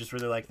who just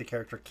really like the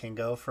character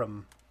Kingo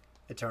from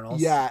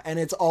Eternals? Yeah, and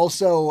it's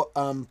also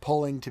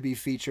pulling to be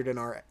featured in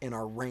our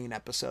Rain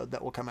episode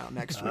that will come out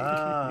next week.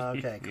 Ah,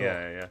 okay, cool.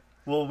 Yeah.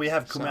 Well, we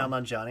have Kumail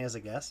So- Nanjiani as a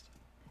guest.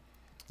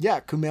 Yeah,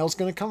 Kumail's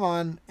going to come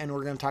on, and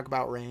we're going to talk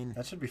about Rain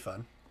That should be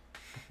fun.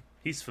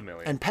 He's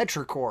familiar. and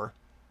Petrichor,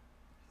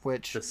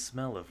 which The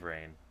smell of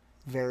rain.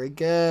 very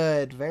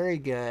good, very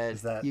good.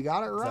 Is that you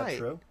got it is right? that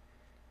true?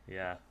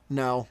 Yeah.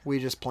 No, we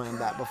just planned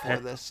that before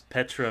Pet- this.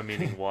 Petra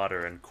meaning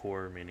water and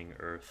core meaning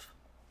earth.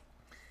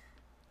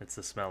 It's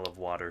the smell of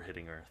water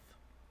hitting earth.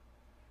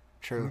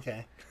 True.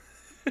 Okay.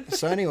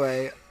 So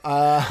anyway,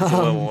 A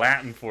little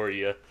Latin for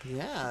you.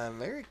 yeah,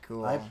 very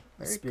cool. I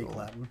Very speak cool.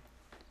 Latin.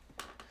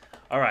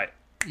 All right.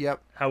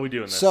 Yep. How we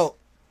doing this? So,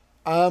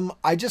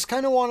 I just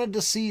kind of wanted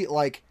to see,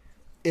 like,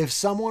 if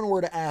someone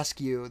were to ask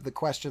you the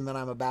question that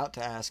I'm about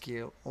to ask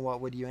you,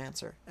 what would you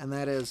answer? And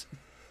that is,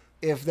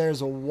 if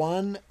there's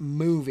one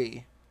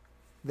movie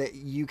that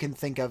you can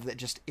think of that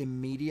just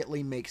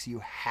immediately makes you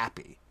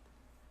happy,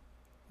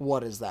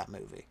 what is that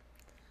movie?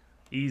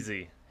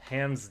 Easy.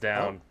 Hands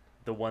down,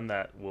 the one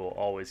that will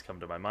always come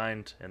to my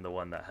mind and the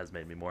one that has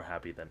made me more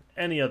happy than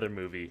any other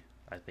movie,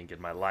 I think,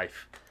 in my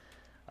life,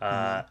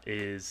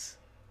 is,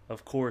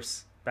 of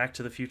course, Back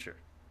to the Future.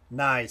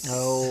 Nice.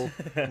 Oh,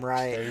 There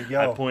right. you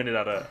I go. pointed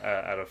out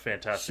a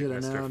fantastic Shoulda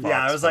Mr. known. Fox.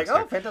 Yeah, I was like,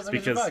 poster oh, Fantastic Mr.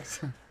 because Fox.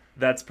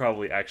 that's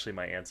probably actually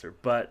my answer.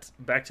 But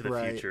Back to the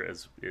Right. Future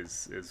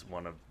is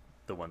one of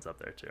the ones up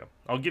there too.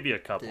 I'll give you a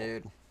couple.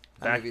 Dude, that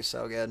Back- movie's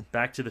so good.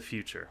 Back to the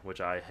Future,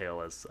 which I hail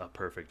as a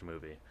perfect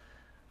movie.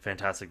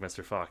 Fantastic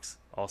Mr. Fox,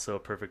 also a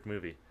perfect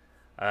movie.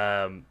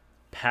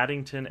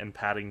 Paddington and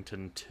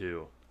Paddington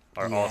 2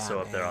 are Yeah, also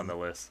up there man. on the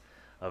list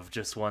of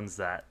just ones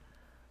that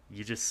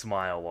you just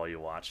smile while you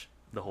watch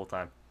the whole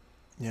time.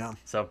 Yeah.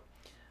 So,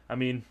 I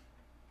mean,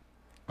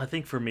 I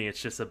think for me,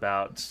 it's just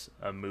about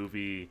a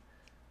movie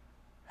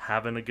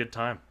having a good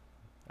time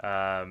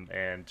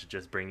and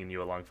just bringing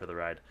you along for the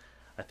ride.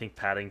 I think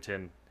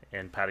Paddington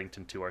and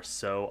Paddington 2 are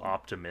so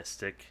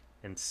optimistic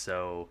and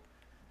so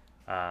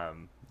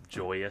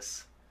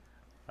joyous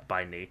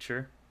by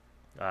nature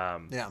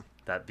Yeah.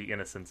 that the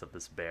innocence of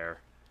this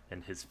bear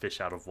and his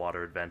fish out of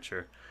water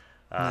adventure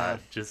Yeah.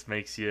 just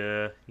makes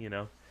you,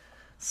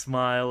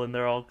 smile, and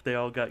they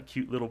all got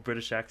cute little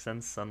British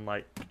accents,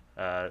 unlike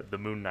the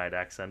Moon Knight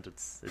accent.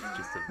 It's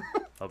just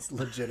It's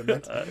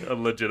legitimate. a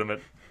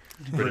legitimate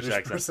British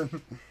accent.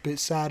 person. Bit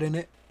sad in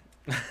it.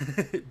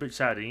 But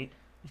shawty.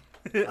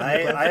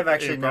 I have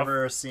actually Hey, bro.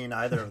 never seen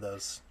either of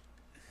those.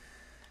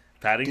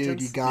 Paddington's?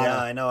 Dude, you gotta. Yeah,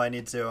 I know. I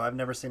need to. I've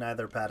never seen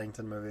either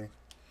Paddington movie.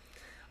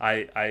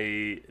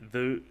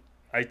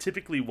 I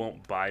typically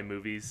won't buy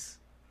movies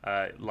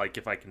like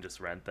if I can just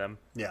rent them,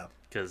 Yeah.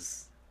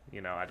 because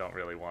I don't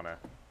really want to.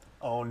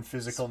 Own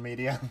physical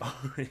media.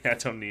 I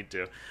don't need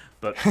to.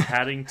 But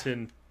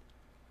Paddington,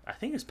 I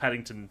think it's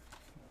Paddington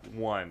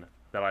 1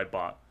 that I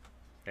bought,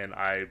 and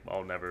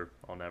I'll never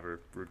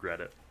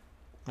regret it.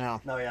 Yeah.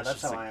 No, yeah,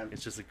 that's It's how I am.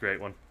 It's just a great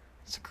one.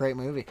 It's a great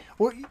movie.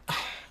 Well,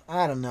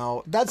 I don't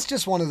know. That's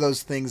just one of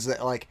those things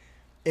that, like,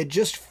 it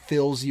just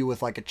fills you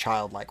with, like, a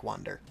childlike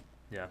wonder.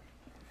 Yeah.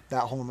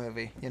 That whole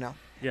movie, Yeah.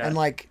 And,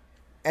 like,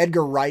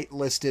 Edgar Wright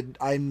listed,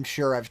 I'm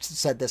sure I've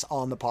said this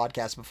on the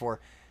podcast before,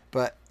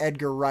 but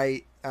Edgar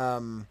Wright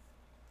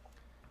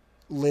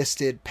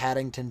listed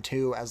Paddington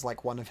 2 as,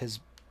 like, one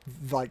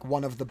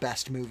of the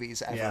best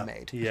movies ever Yeah.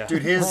 made. Yeah.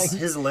 Dude, Like-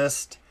 his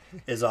list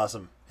is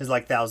awesome. His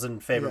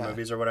 1,000 favorite Yeah.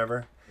 movies or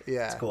whatever.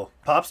 Yeah. It's cool.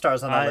 Pop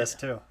Star's on that I- list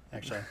too,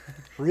 actually.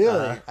 Really?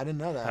 Uh, I didn't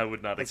know that. I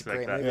would not That's a expect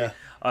great that. movie. Yeah.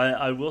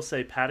 I will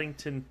say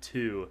Paddington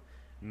 2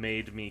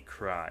 made me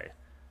cry,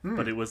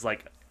 but it was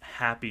like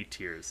happy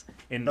tears.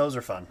 And Those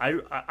are fun.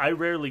 I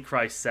rarely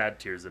cry sad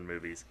tears in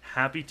movies.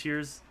 Happy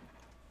tears,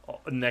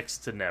 next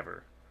to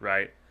never,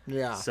 right?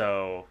 Yeah.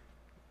 So,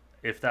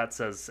 if that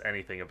says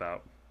anything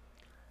about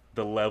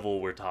the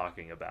level we're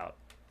talking about,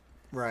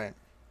 Right.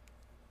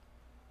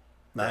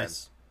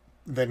 Nice.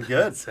 Then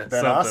good. says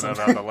Then something awesome.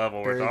 about the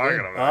level we're Very talking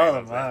good.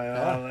 about. Oh, wow,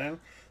 yeah, man.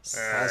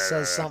 That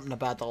says something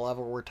about the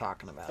level we're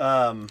talking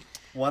about.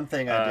 One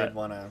thing I did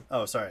want to...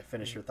 Oh, sorry.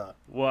 Finish your thought.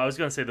 Well, I was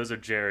going to say those are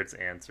Jared's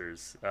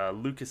answers.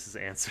 Lucas's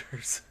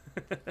answers.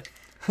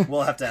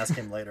 We'll have to ask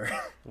him later.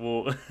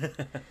 Well,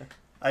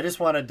 I just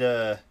wanted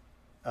to...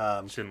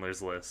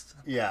 Schindler's List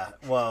Yeah,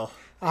 well...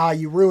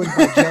 You ruined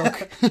my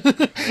joke.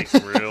 makes me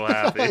real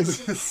happy.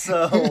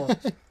 So,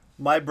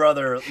 My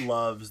brother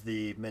loves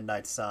the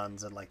Midnight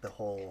Suns and like the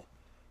whole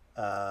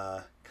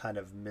kind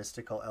of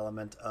mystical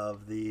element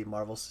of the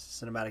Marvel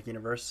Cinematic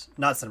Universe.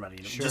 Not Cinematic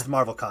Universe, just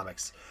Marvel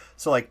Comics.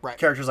 So like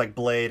characters like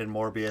Blade and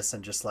Morbius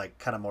and just like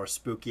kind of more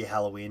spooky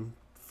Halloween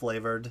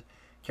flavored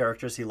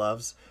characters he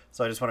loves.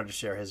 So I just wanted to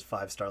share his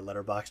 5-star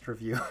letterboxd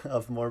review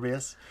of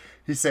Morbius.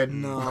 He said,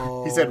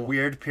 No. He said,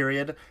 weird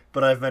period,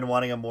 but I've been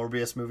wanting a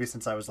Morbius movie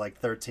since I was like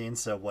 13,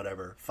 so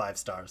whatever, 5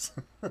 stars.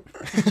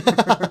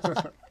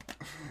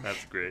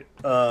 That's great.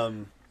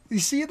 You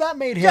see, that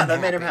made him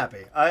That made him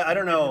happy. I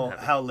don't know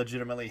how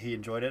legitimately he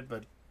enjoyed it,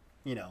 but,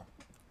 you know.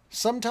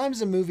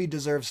 Sometimes a movie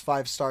deserves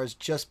 5 stars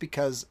just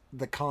because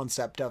the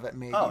concept of it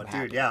made him happy.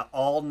 Oh, dude, yeah.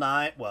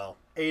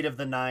 8 of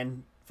the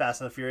 9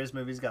 Fast and the Furious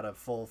movies got a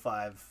full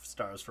 5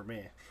 stars for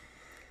me.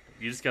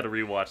 You just got to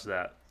rewatch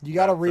that. You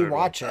got to that third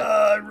rewatch it.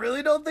 I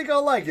really don't think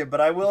I'll like it,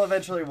 but I will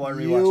eventually rewatch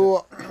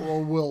it.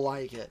 You will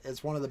like it.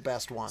 It's one of the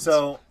best ones.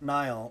 So,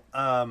 Niall,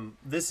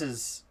 this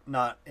is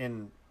not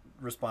in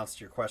response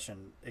to your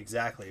question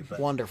exactly, but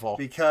wonderful.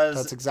 Because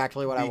that's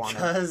exactly what I wanted.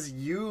 Because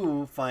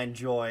you find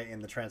joy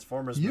in the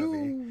Transformers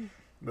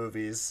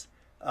movies,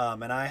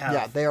 and I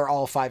have they are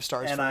all 5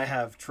 stars. And I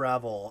have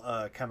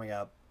travel coming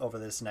up over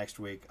this next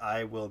week.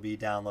 I will be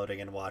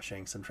downloading and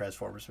watching some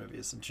Transformers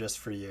movies just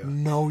for you.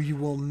 No, you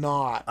will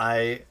not.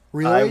 I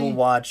will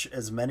watch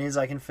as many as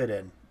I can fit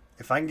in.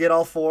 If I can get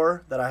all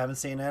 4 that I haven't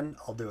seen in,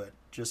 I'll do it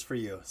just for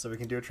you, so we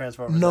can do a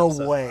Transformers. No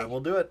episode. way. I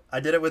will do it.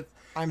 I did it with.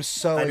 I'm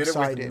so excited.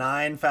 I did it with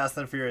 9 Fast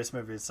and Furious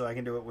movies, so I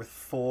can do it with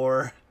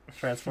 4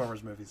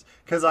 Transformers movies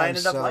because I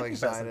ended up liking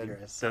Fast and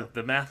Furious. So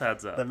the math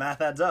adds up. The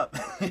math adds up.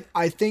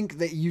 I think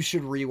that you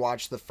should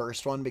rewatch the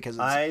first one because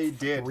it's I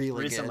did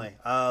really recently,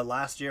 good.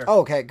 Last year. Oh,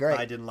 okay, great.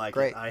 I didn't like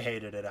it. I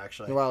hated it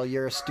actually. Well,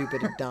 you're a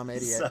stupid, dumb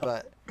idiot,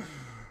 but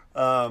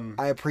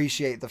I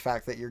appreciate the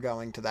fact that you're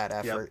going to that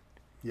effort.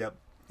 Yep.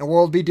 And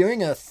we'll be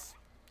doing a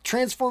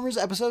Transformers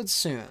episode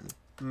soon.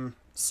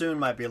 Soon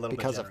might be a little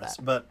because bit generous,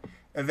 of that. but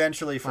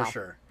eventually for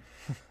sure.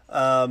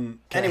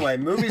 Anyway,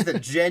 movies that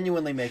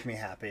genuinely make me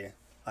happy.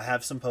 I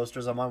have some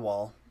posters on my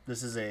wall.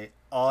 This is a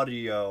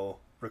audio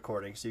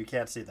recording, so you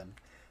can't see them.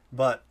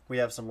 But we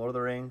have some Lord of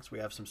the Rings, we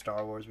have some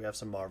Star Wars, we have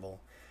some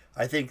Marvel.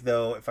 I think,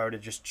 though, if I were to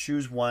just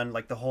choose one,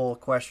 like the whole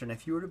question,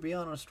 if you were to be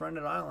on a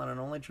stranded island and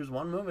only choose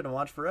one movie to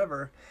watch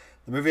forever,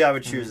 the movie I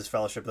would choose is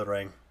Fellowship of the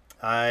Ring.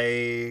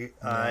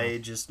 I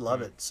just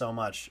love it so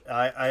much.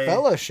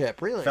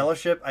 Fellowship, really?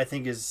 Fellowship, I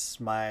think, is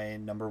my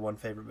 #1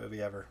 favorite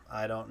movie ever.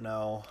 I don't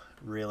know,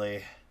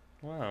 really.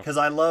 Wow. Because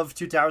I love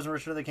Two Towers and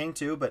Return of the King,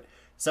 too, but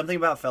something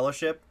about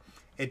Fellowship,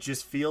 it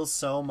just feels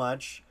so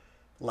much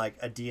like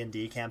a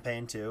D&D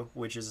campaign, too,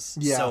 which is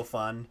so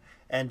fun.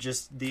 And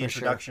just the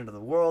introduction to the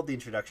world, the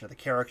introduction of the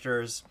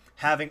characters,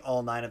 having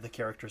all 9 of the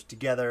characters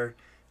together,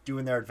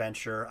 doing their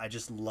adventure. I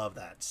just love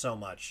that so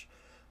much.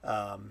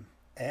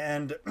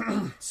 And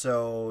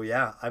so,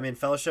 yeah, I mean,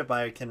 Fellowship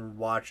I can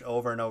watch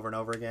over and over and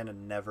over again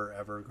and never,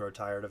 ever grow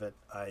tired of it.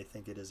 I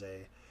think it is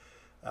a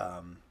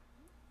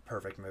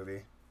perfect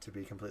movie, to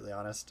be completely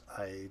honest.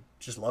 I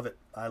just love it.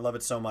 I love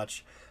it so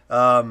much.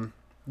 The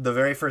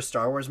very first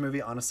Star Wars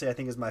movie, honestly, I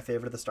think is my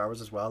favorite of the Star Wars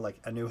as well, like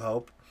A New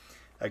Hope.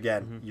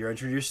 Again, you're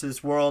introduced to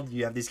this world.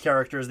 You have these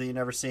characters that you've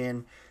never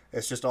seen.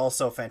 It's just all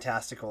so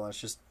fantastical, and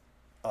it's just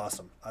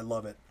awesome. I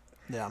love it.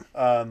 Yeah,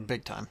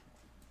 big time.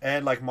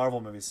 And, like,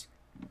 Marvel movies.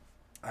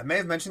 I may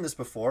have mentioned this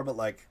before, but,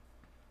 like,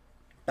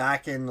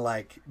 back in,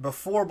 like,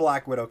 before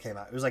Black Widow came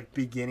out, it was, like,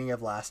 beginning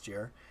of last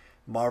year,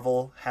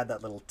 Marvel had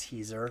that little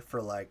teaser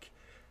for, like,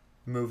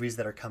 movies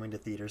that are coming to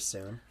theaters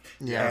soon.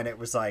 Yeah. And it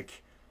was,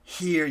 like,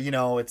 here, you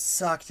know, it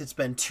sucked. It's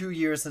been 2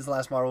 years since the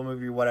last Marvel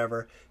movie,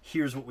 whatever.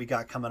 Here's what we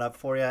got coming up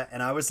for you.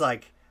 And I was,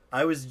 like,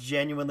 I was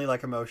genuinely,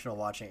 like, emotional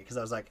watching it because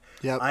I was like,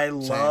 I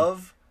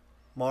love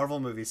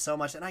Marvel movies so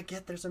much. And I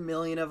get there's a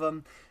million of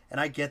them, and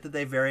I get that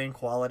they vary in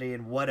quality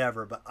and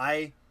whatever, but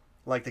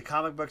like, the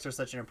comic books are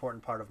such an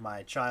important part of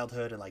my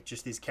childhood, and, like,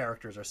 just these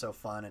characters are so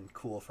fun and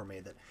cool for me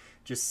that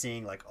just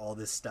seeing, like, all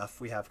this stuff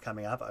we have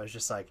coming up, I was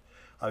just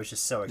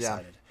so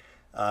excited.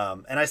 Yeah.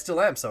 And I still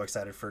am so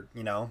excited for,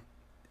 you know,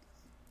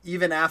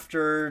 even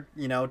after,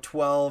 you know,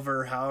 12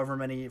 or however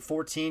many,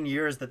 14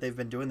 years that they've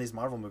been doing these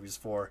Marvel movies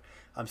for,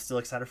 I'm still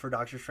excited for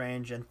Doctor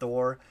Strange and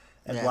Thor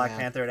and Black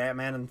Panther and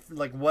Ant-Man and,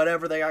 like,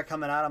 whatever they got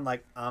coming out, I'm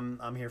like,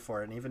 I'm here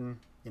for it. And even,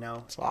 you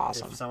know, it's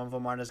awesome. If some of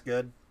them aren't as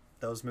good,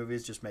 those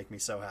movies just make me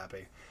so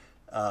happy.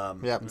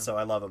 And so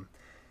I love them.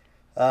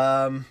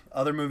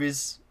 Other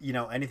movies, you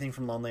know, anything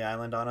from Lonely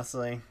Island,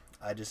 honestly,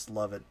 I just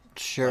love it.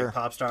 Sure. Like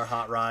Pop Star,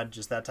 Hot Rod,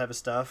 just that type of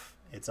stuff.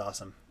 It's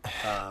awesome.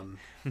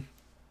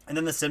 And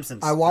then The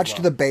Simpsons. I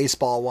watched the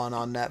baseball one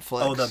on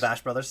Netflix. Oh, the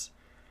Bash Brothers?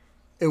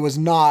 It was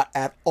not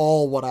at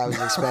all what I was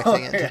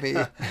expecting it to be.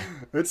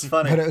 It's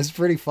funny. But it was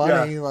pretty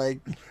funny. Yeah. Like,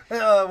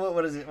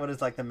 what is it? What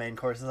is, like, the main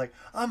chorus? It's like,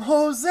 I'm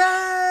Jose!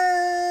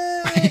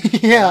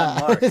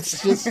 Yeah.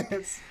 It's just...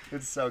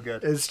 it's so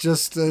good. It's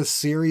just a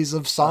series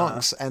of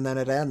songs, and then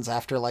it ends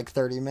after, like,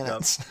 30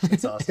 minutes. Yep.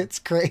 It's awesome. It's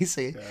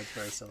crazy. Yeah, it's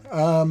very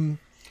silly.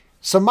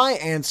 So my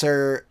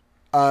answer,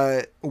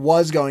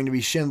 was going to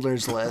be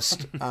Schindler's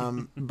List,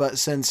 but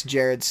since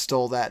Jared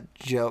stole that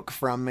joke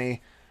from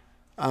me,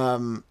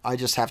 I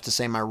just have to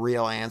say my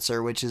real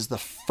answer, which is the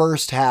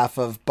first half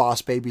of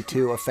Boss Baby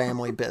 2: A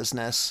Family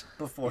Business.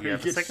 Before Yeah, you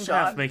the get second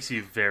shot. half makes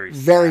you very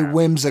sad,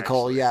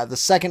 Whimsical. actually. Yeah, the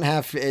second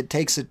half, it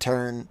takes a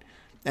turn,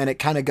 and it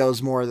kind of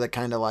goes more the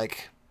kind of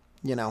like,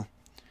 you know,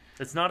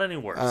 It's not any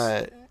worse.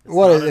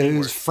 what not any it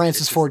was worse.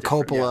 Francis It's just Ford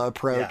different. Coppola Yeah,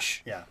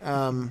 approach.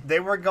 Yeah. They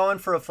were going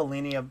for a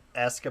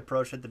Fellini-esque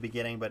approach at the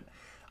beginning, but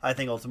I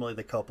think ultimately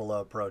the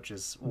Coppola approach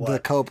is The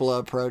what. Coppola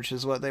approach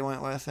is what they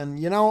went with. And,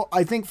 you know,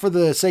 I think for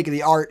the sake of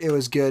the art, it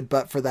was good.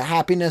 But for the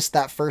happiness,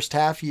 that first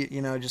half,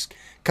 you know, just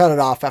cut it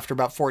off after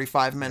about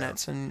 45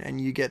 minutes and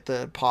you get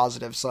the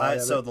positive side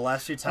of So it. the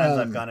last few times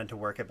I've gone into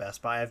work at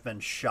Best Buy, I've been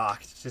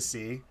shocked to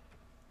see,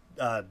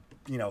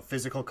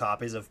 physical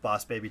copies of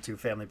Boss Baby 2: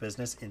 Family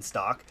Business in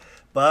stock.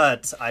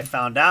 But I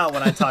found out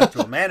when I talked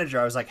to a manager,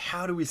 I was like,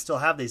 how do we still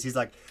have these? He's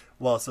like,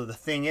 well, so the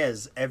thing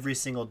is, every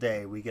single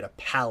day we get a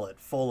pallet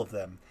full of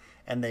them,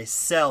 and they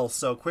sell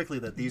so quickly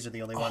that these are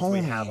the only ones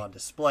we have on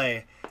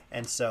display.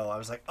 And so I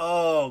was like,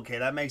 oh, okay,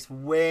 that makes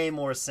way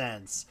more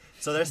sense.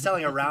 So they're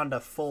selling around a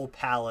full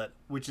pallet,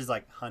 which is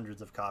like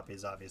hundreds of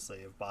copies,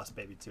 obviously, of Boss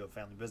Baby 2: A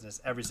Family Business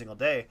every single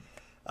day.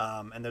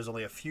 And there's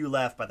only a few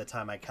left by the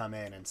time I come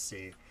in and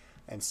see.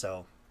 And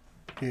so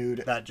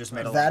Dude, that just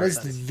made a lot that of is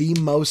sense. the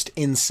most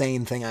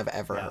insane thing I've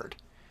ever heard.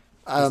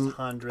 Just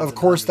hundreds Of and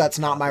course, hundreds that's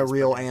of not my copies per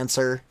real day.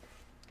 answer.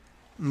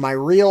 My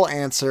real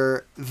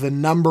answer, the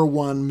number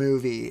one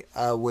movie,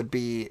 would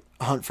be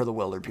Hunt for the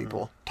Wilder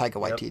People, Taika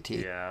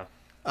Waititi. Yeah.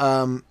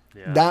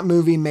 That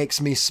movie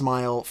makes me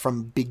smile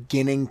from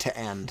beginning to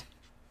end.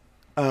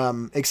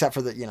 Except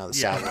for the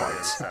sad The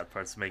parts. sad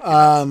parts make you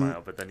not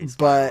smile, but then you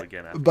smile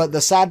again after. But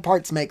the sad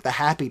parts make the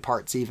happy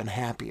parts even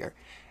happier.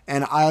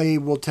 And I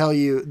will tell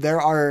you, there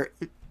are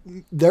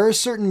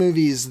certain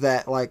movies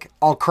that like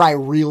I'll cry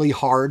really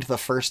hard the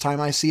first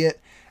time I see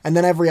it, and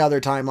then every other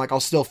time like I'll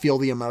still feel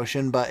the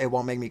emotion, but it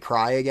won't make me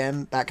cry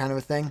again, that kind of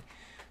a thing.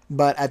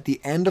 But at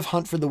the end of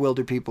Hunt for the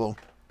Wilder People,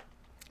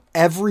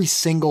 every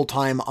single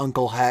time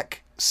Uncle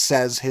Heck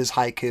says his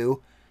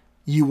haiku,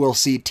 you will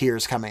see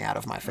tears coming out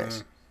of my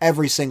face.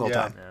 Every single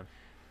time. Man.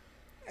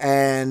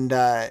 And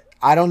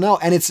I don't know.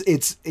 And it's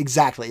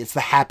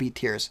the happy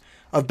tears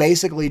of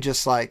basically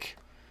just like,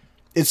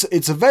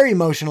 it's a very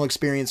emotional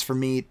experience for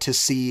me to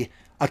see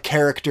a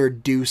character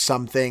do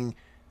something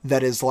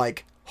that is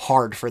like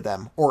hard for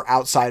them or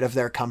outside of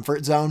their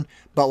comfort zone,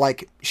 but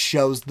like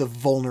shows the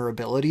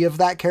vulnerability of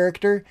that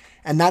character.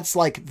 And that's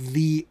like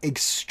the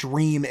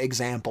extreme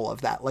example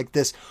of that. Like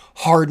this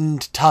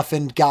hardened,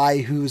 toughened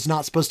guy who's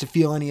not supposed to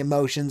feel any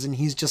emotions. And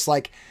he's just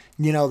like,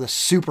 the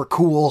super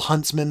cool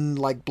huntsman,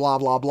 like blah,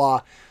 blah,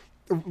 blah,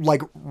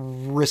 like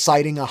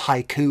reciting a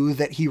haiku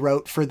that he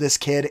wrote for this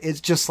kid.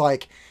 It's just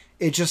like,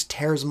 it just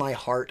tears my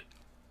heart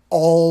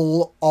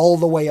all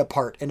the way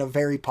apart in a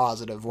very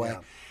positive way. Yeah.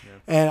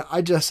 And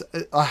I just,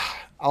 I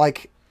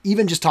like,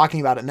 even just talking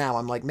about it now,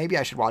 I'm like, maybe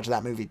I should watch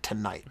that movie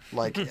tonight.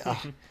 Like,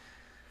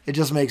 it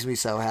just makes me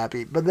so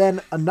happy. But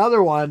then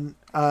another one,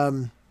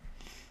 the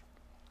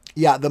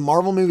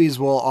Marvel movies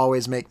will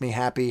always make me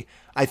happy.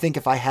 I think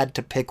if I had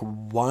to pick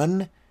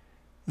one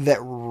that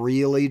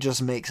really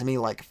just makes me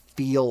like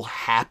feel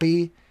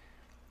happy,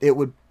 it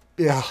would,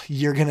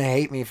 you're going to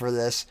hate me for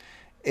this.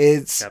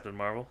 It's Captain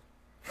Marvel.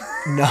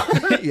 no,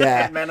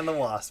 yeah. Ant-Man and the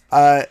Wasp.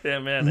 Yeah,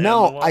 man.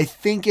 No, I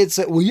think it's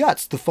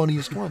it's the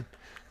funniest one.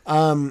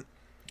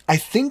 I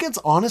think it's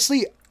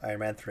honestly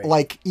Iron Man 3.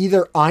 like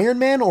either Iron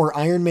Man or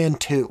Iron Man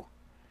 2.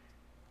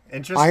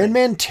 Interesting. Iron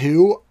Man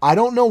 2, I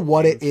don't know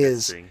what it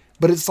is, Interesting.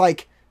 but it's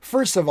like,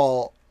 first of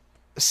all,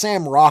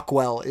 Sam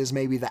Rockwell is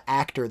maybe the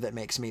actor that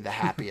makes me the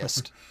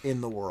happiest in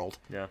the world.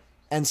 Yeah.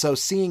 And so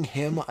seeing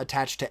him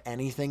attached to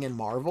anything in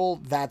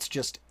Marvel, that's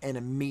just an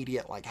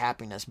immediate like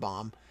happiness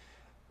bomb.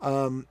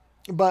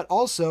 But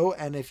also,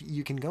 and if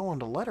you can go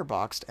onto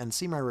Letterboxd and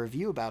see my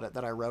review about it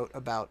that I wrote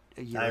about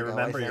a year I ago,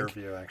 remember I your think.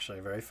 review actually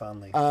very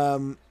fondly.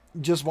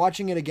 Just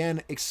watching it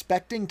again,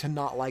 expecting to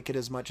not like it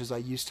as much as I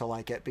used to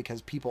like it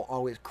because people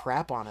always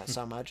crap on it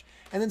so much,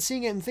 and then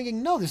seeing it and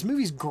thinking, no, this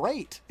movie's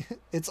great.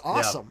 It's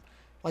awesome.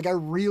 Like, I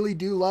really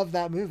do love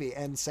that movie,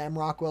 and Sam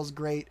Rockwell's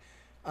great.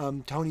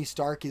 Tony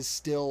Stark is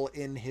still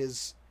in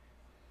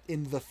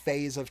the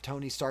phase of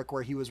Tony Stark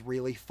where he was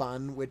really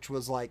fun, which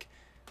was like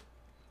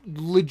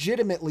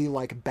legitimately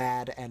like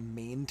bad and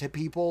mean to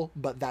people,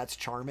 but that's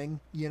charming,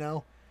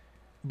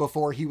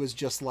 before he was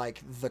just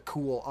like the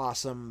cool,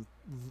 awesome,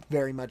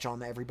 very much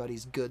on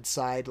everybody's good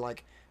side,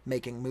 like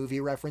making movie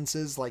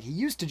references. Like he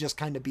used to just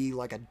kind of be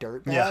like a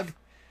dirtbag,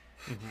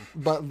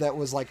 but that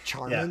was like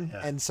charming.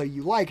 Yeah. And so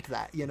you liked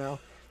that,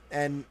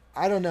 and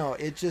I don't know,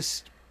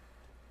 it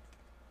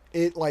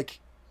like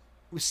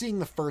seeing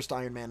the first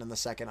Iron Man and the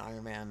second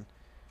Iron Man,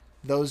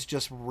 those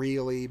just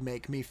really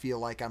make me feel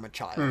like I'm a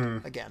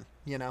child again,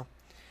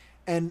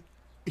 And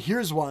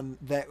here's one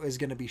that is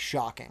going to be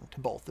shocking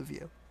to both of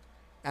you.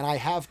 And I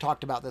have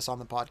talked about this on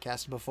the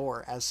podcast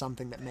before as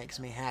something that makes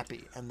me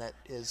happy and that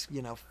is,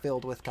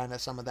 filled with kind of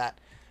some of that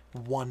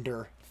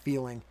wonder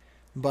feeling.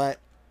 But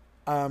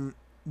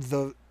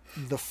the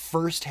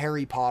first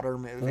Harry Potter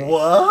movie.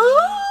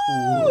 What?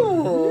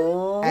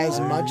 As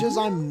much as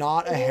I'm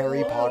not a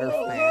Harry Potter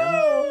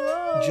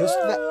fan, just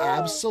the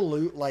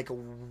absolute like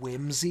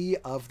whimsy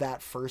of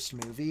that first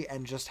movie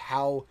and just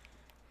how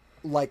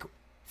like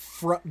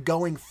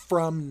going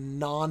from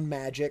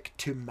non-magic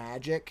to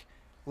magic,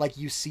 like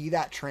you see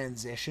that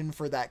transition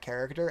for that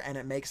character, and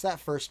it makes that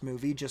first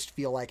movie just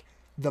feel like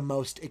the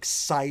most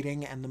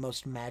exciting and the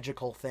most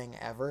magical thing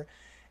ever.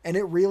 And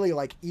it really,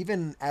 like,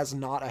 even as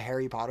not a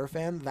Harry Potter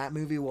fan, that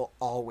movie will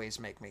always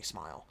make me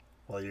smile.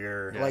 Well,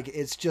 you're... Like,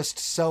 it's just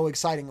so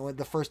exciting. When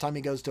the first time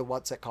he goes to,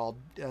 what's it called?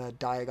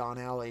 Diagon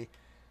Alley.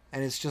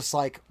 And it's just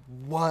like,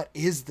 what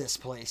is this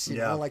place? You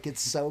know, like,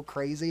 it's so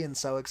crazy and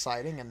so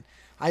exciting. And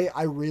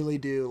I really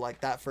do like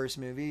that first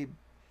movie.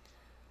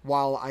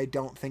 While I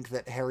don't think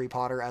that Harry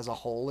Potter as a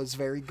whole is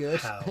very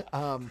good,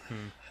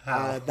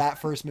 that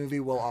first movie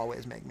will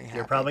always make me happy.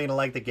 You're probably going to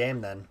like the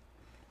game then.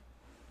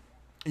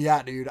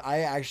 Yeah, dude.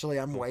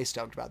 I'm way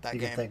stoked about that You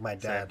game. can thank my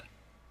dad.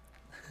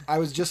 I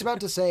was just about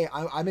to say,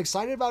 I'm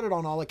excited about it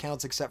on all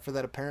accounts, except for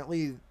that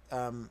apparently,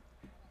 from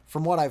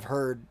what I've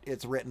heard,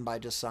 it's written by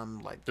just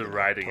some, like, The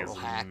writing is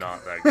total hack.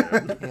 not that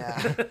good.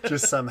 Yeah.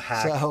 Just some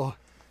hack.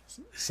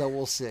 So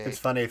we'll see. It's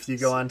funny, if you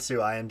go onto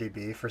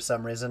IMDb for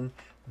some reason,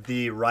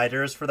 the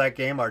writers for that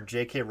game are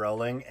J.K.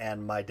 Rowling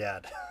and my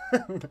dad.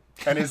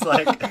 And he's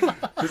like,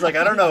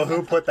 I don't know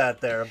who put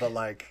that there, but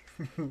like,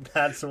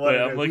 that's what Wait,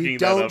 it I'm is. looking We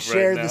that don't up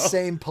share right the now.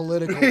 same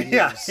political views.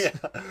 yeah.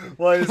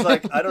 Well, he's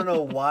like, I don't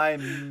know why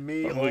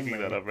me I'm only. looking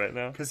that up right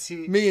now. Because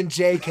he... Me and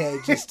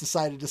JK just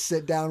decided to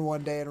sit down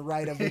one day and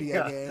write a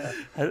video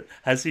game.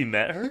 Has he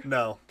met her?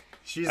 No.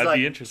 She's I'd be like,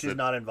 interested. she's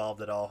not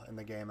involved at all in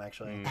the game,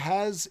 actually.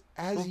 Has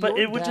But your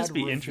it would dad just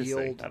be revealed,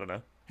 interesting. I don't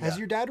know. Has Yeah.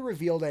 your dad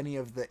revealed any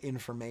of the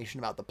information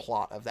about the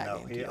plot of that No,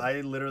 game to you?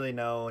 I literally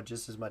know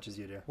just as much as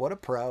you do. What a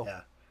pro.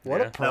 Yeah. What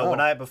Yeah. a pro.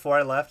 No, before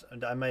I left,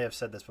 I may have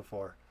said this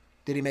before.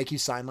 Did he make you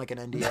sign like an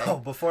NDA? No,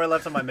 before I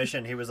left on my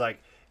mission, he was like,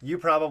 you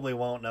probably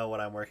won't know what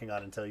I'm working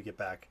on until you get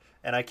back.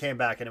 And I came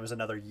back and it was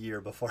another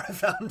year before I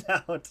found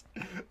out.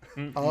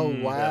 Oh,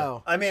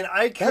 wow. I mean,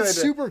 I could... That's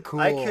super cool.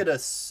 I kind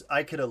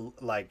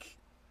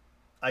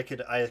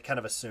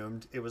of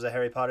assumed it was a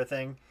Harry Potter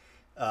thing.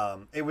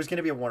 It was going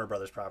to be a Warner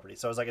Brothers property.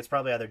 So I was like, it's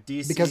probably either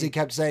DC... Because he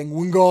kept saying,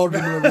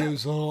 Wingardium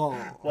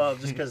Leviosa. Well,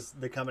 just because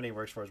the company he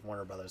works for is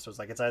Warner Brothers. So it's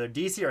like, it's either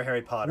DC or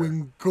Harry Potter.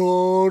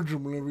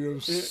 Wingardium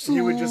Leviosa. He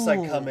would just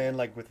like come in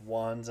like with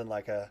wands and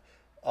like a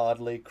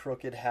oddly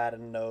crooked hat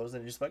and nose,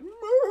 and just like...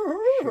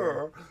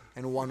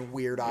 And one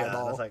weird Yeah,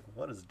 eyeball. I was like,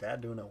 what is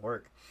Dad doing at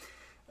work?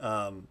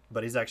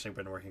 But he's actually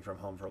been working from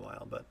home for a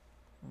while. But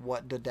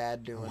what did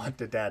Dad do? what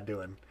did Dad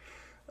doing?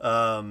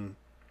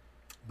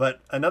 But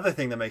another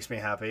thing that makes me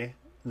happy,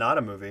 not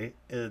a movie,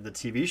 is the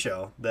TV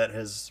show that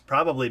has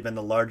probably been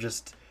the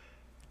largest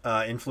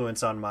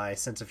influence on my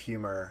sense of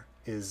humor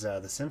is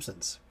The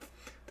Simpsons.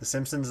 The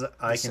Simpsons,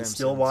 I can still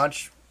Simpsons.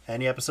 watch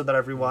any episode that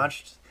I've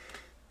rewatched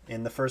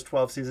in the first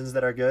 12 seasons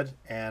that are good,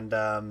 and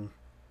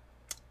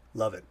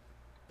love it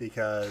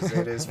because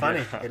it is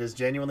funny. It is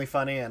genuinely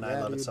funny, and I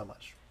Yeah, love it dude. so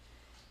much.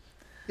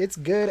 It's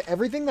good.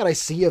 Everything that I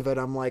see of it,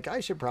 I'm like,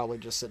 I should probably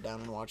just sit down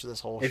and watch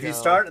this whole show. If you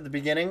start at the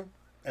beginning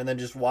and then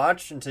just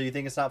watch until you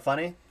think it's not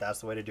funny,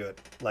 that's the way to do it.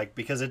 Like,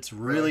 because it's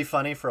really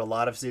funny for a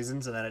lot of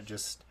seasons, and then it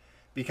just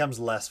becomes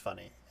less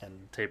funny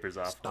and Tapers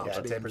off. Stop. yeah,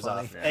 it being tapers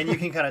funny. off. Yeah. And you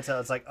can kind of tell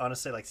it's like,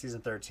 honestly, like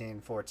season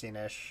 13,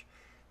 14-ish.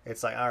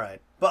 It's like, all right.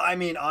 But I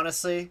mean,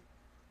 honestly,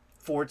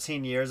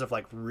 14 years of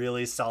like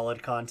really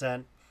solid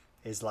content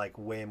is like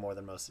way more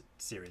than most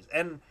series.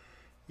 And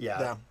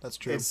Yeah, that's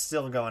true. it's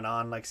still going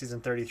on. Like season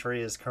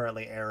 33 is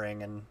currently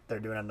airing, and they're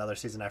doing another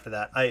season after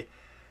that.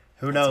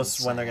 Who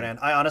knows when they're insane. going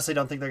to end. I honestly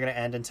don't think they're going to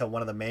end until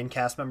one of the main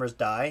cast members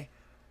die,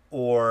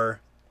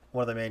 or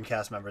one of the main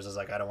cast members is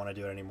like, I don't want to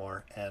do it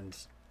anymore, and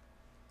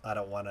I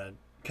don't want to.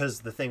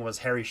 Because the thing was,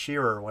 Harry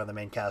Shearer, one of the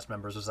main cast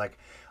members, was like,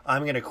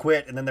 I'm going to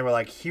quit, and then they were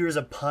like, here's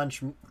a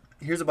bunch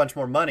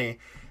more money,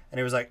 and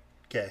he was like,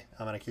 okay,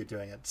 I'm going to keep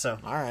doing it. So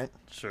All right.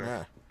 Sure.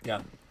 Yeah.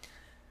 yeah.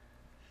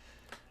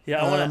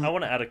 Yeah, I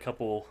want to add a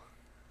couple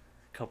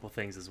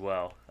things as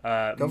well.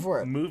 Go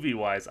for it. Movie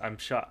wise, I'm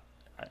shocked.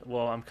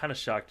 Well, I'm kind of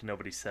shocked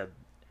nobody said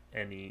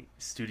any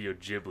Studio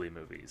Ghibli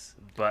movies,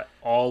 but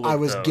all of I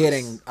was those,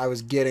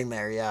 getting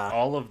there, yeah.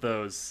 all of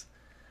those.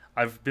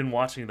 I've been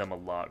watching them a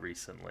lot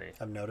recently.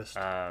 I've noticed.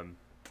 Yeah.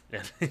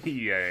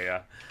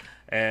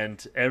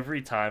 And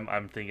every time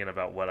I'm thinking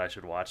about what I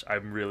should watch,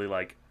 I'm really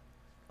like,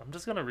 I'm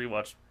just gonna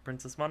rewatch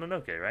Princess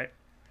Mononoke, right?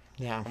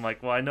 Yeah. I'm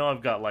like, well, I know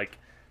I've got like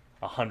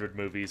 100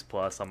 movies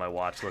plus on my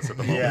watch list at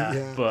the moment, Yeah.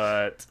 Yeah.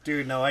 but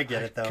Dude, no, I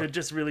get it, though. could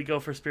just really go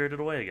for Spirited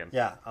Away again.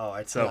 Yeah. Oh,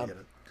 I totally So- get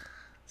it.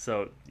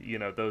 So, you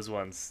know, those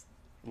ones,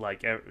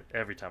 like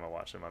every time I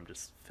watch them, I'm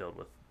just filled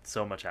with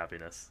so much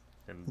happiness,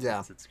 and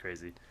Yeah. it's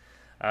crazy.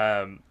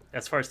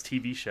 As far as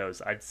TV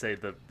shows, I'd say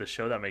the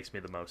show that makes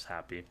me the most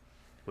happy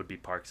would be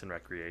Parks and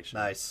Recreation.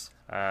 Nice.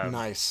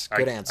 Nice.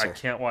 Good answer. I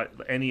can't watch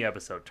any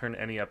episode. Turn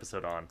any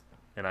episode on,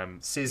 and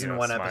I'm Season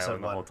 1, smiling episode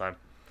the 1. whole time.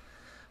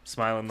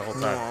 Smiling the whole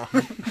time.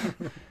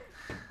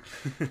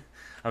 Yeah.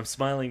 I'm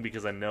smiling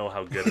because I know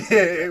how good it's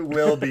gonna It get.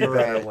 will be better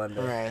Right, one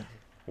day. right.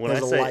 When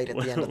There's I a say light at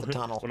the end of the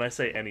tunnel. when I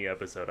say any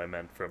episode, I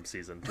meant from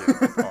season 2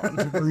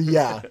 on.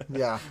 Yeah,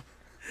 yeah.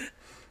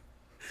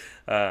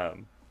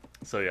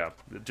 So yeah,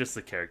 just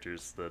the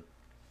characters,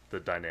 the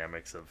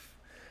dynamics of,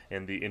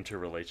 and the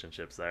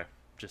interrelationships there.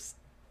 Just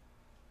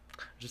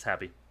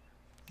happy.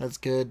 That's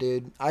good,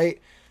 dude.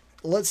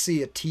 Let's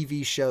see a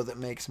TV show that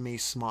makes me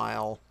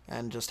smile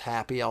and just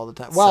happy all the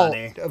time. Well,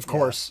 Sunny. of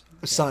course,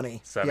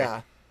 Sunny. Sunny.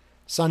 Yeah.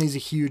 Sunny's a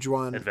huge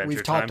one. Adventure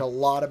We've talked Time. a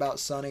lot about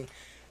Sunny.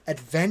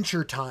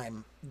 Adventure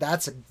Time.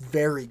 That's a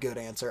very good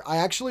answer. I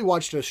actually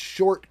watched a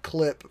short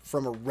clip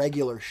from a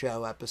regular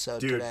show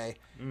episode Dude, today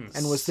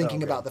and was so thinking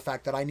good. about the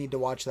fact that I need to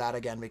watch that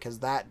again because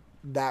that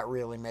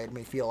really made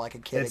me feel like a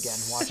kid It's again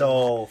watching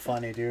so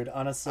funny, dude.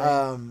 Honestly,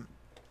 that.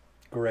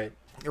 great.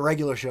 The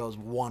regular show is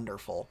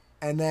wonderful.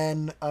 And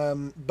then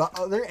the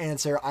other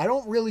answer, I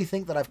don't really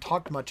think that I've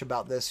talked much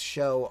about this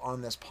show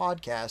on this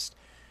podcast,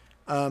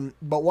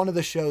 but one of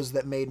the shows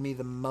that made me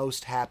the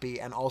most happy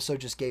and also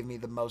just gave me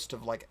the most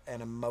of like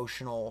an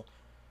emotional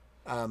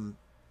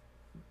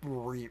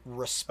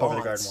response. Over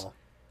the Garden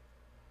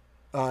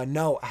Wall.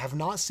 No, I have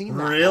not seen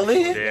that. Really?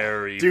 actually.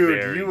 Very, Dude,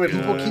 very you would good.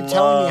 People keep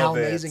telling me how love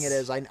it. amazing it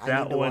is. I need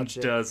That to one watch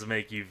it. does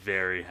make you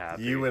very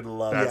happy. You would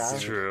love That's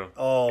it. true.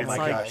 Oh it's my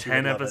like gosh, you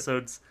 10 would love it.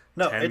 episodes.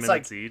 No, 10 it's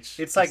minutes like each.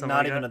 it's or like something not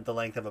like even that. at the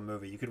length of a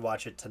movie. You could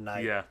watch it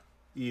tonight. Yeah.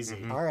 Easy.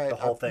 All right, The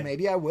whole thing.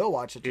 maybe I will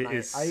watch it It tonight.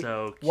 is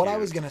so What I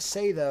cute. was gonna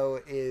say though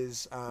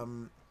is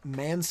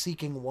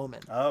Man-Seeking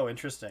Woman. Oh,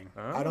 interesting.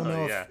 I don't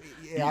know.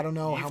 Yeah. I don't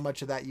know how You've-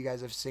 much of that you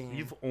guys have seen.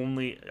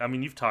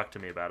 You've talked to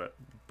me about it,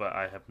 but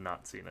I have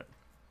not seen it.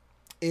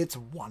 It's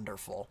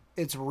wonderful.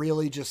 It's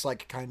really just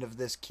like kind of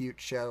this cute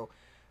show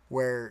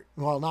where,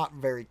 well, not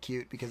very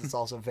cute because it's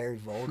also very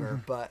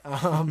vulgar, but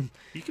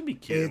You can be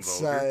cute It's,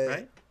 and vulgar,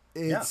 right?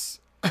 it's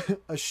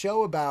a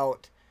show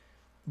about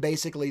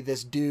basically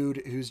this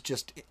dude who's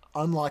just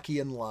unlucky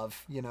in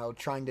love,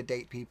 trying to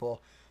date people,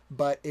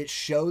 but it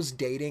shows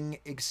dating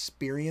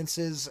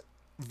experiences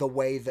the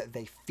way that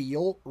they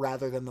feel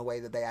rather than the way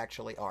that they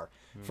actually are.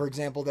 For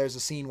example, there's a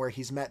scene where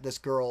he's met this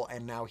girl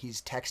and now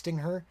he's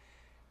texting her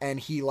and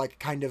he like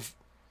kind of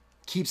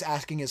keeps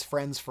asking his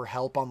friends for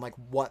help on like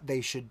what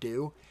they should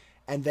do.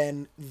 And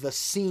then the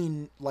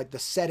scene, like the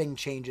setting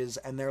changes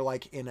and they're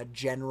like in a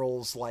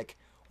general's like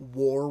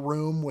war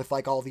room with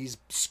like all these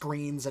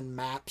screens and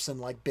maps and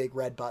like big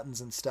red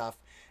buttons and stuff.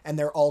 And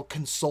they're all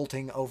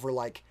consulting over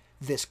like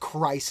this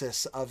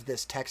crisis of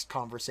this text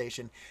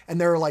conversation. And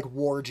there are like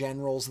war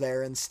generals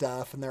there and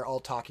stuff. And they're all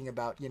talking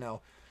about,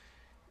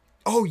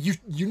 oh,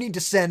 you need to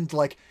send,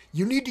 like,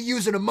 you need to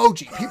use an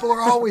emoji. People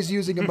are always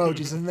using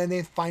emojis. And then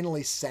they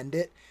finally send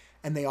it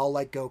and they all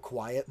like go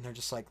quiet and they're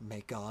just like,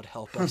 may God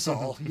help us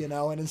all,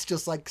 and it's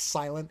just like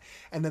silent.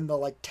 And then the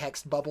like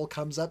text bubble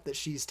comes up that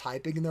she's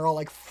typing and they're all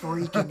like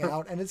freaking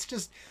out. And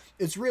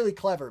it's really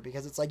clever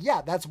because it's like,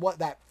 yeah, that's what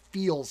that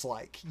feels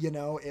like,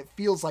 it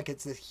feels like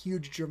it's this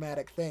huge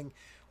dramatic thing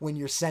when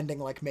you're sending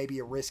like maybe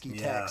a risky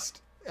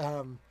text.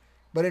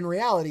 But in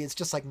reality, it's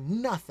just like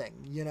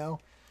nothing,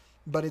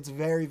 But it's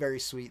very,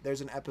 very sweet.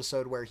 There's an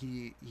episode where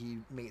he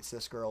meets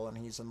this girl and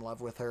he's in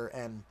love with her.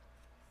 And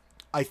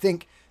I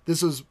think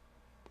this was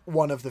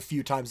one of the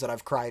few times that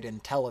I've cried in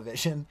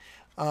television.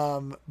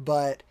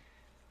 But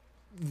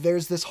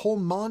there's this whole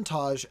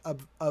montage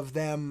of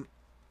them.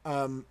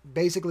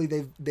 Basically,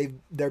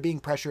 they're being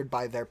pressured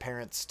by their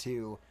parents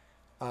to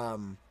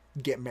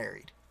get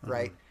married,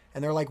 right?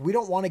 And they're like, we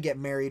don't want to get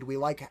married. We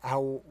like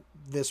how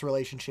this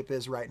relationship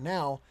is right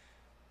now,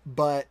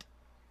 but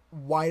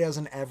why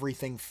doesn't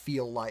everything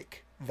feel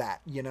like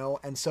that,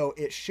 And so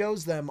it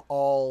shows them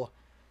all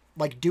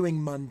like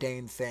doing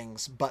mundane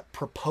things, but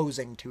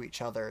proposing to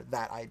each other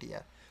that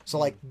idea. So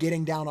like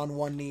getting down on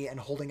one knee and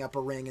holding up a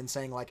ring and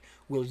saying like,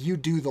 will you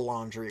do the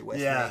laundry with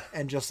me?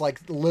 And just like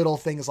little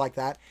things like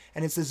that.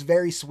 And it's this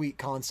very sweet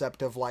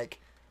concept of like,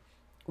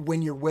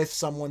 when you're with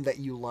someone that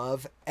you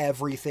love,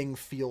 everything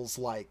feels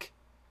like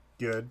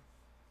Good.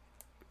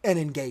 an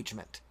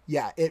engagement.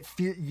 Yeah.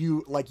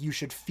 You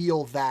should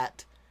feel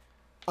that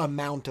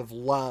amount of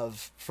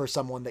love for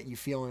someone that you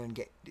feel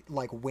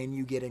like when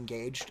you get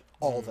engaged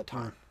all the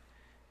time.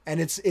 And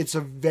it's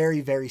a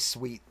very, very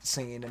sweet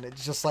scene. And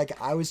it's just like,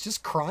 I was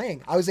just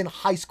crying. I was in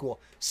high school,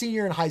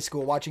 senior in high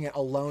school, watching it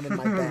alone in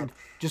my bed,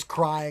 just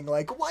crying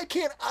like, why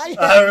can't I have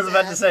I was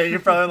about that? to say, you're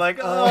probably like,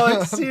 oh,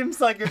 it seems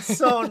like it's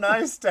so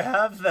nice to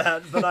have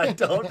that, but I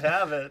don't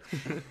have it.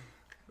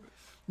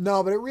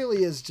 No, but it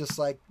really is just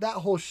like, that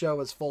whole show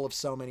is full of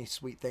so many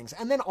sweet things.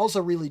 And then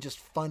also really just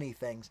funny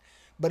things.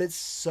 But it's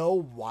so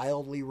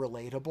wildly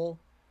relatable.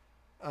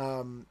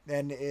 And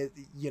it,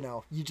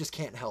 you just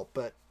can't help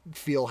but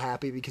feel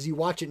happy because you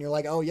watch it and you're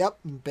like, oh, yep,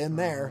 been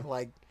there.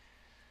 Like,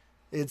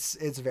 it's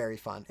very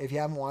fun. If you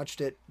haven't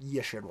watched it,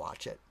 you should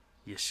watch it.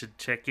 You should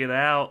check it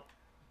out.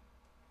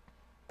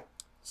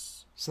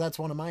 So that's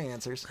one of my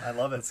answers. I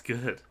love it. That's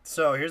good.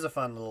 So here's a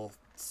fun little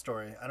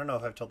story. I don't know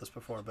if I've told this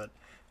before, but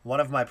one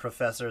of my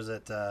professors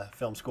at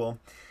film school,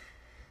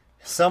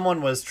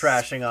 Someone was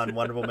trashing on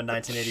Wonder Woman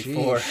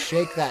 1984. Jeez,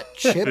 shake that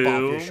chip off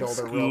your Film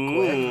shoulder real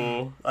quick.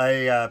 school.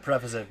 I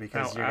preface it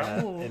because Ow, you're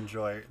gonna ow.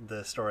 enjoy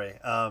the story.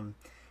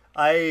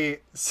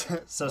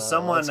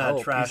 Someone let's hope. You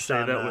You trashed say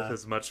on. that with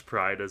as much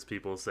pride as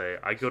people say,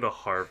 I go to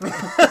Harvard.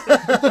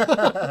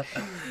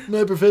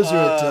 My professor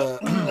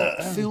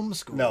at film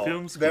school. No,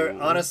 Film there.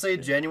 school. Honestly,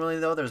 genuinely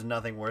though, there's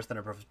nothing worse than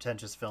a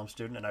pretentious film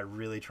student, and I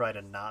really try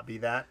to not be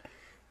that,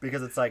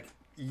 because it's like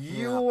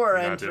you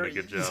are Not doing a entering.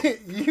 good job.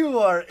 You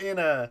are in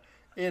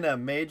a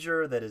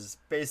major that is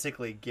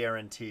basically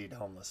guaranteed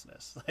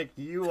homelessness. Like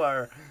you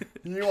are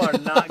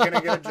not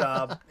gonna get a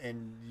job,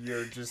 and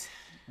you're just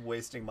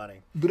wasting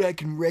money. But I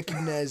can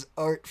recognize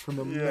art from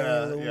a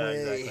mile away. Yeah,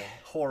 exactly.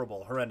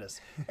 Horrible, horrendous.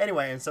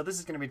 Anyway, and so this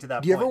is gonna be to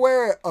that Do you point. ever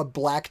wear a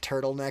black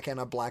turtleneck and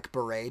a black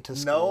beret to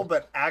school? No,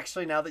 but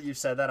actually, now that you've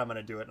said that, I'm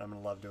gonna do it, and I'm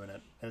gonna love doing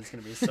it, and it's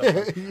gonna be so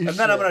fun. And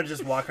then I'm gonna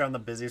just walk around the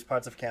busiest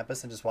parts of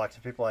campus and just walk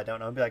to people I don't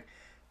know and be like,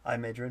 "I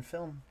major in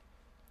film,"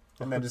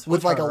 and then just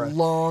with like a turn around.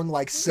 long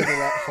like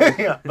cigarette holder.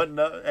 Yeah, but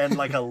no, and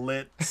like a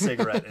lit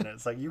cigarette in it.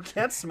 It's like you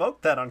can't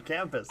smoke that on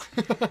campus.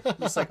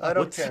 It's like I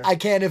don't care. I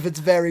can if it's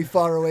very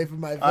far away from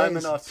my face. I'm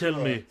an auteur.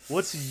 Tell me,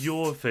 what's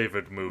your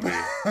favorite movie?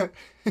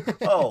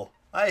 Oh,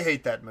 I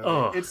hate that movie.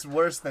 Oh. It's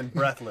worse than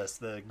Breathless,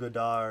 the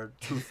Godard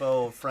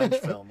Truffaut French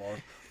film, or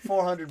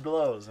 400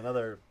 Blows,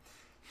 another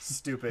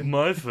stupid.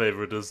 My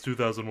favorite is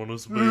 2001: A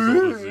Space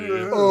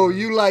Odyssey. Oh,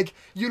 you like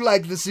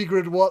the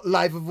secret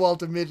life of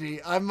Walter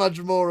Mitty. I'm much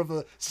more of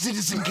a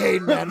Citizen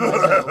Kane man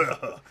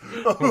myself.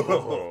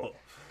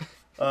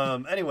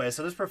 Anyway,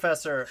 so this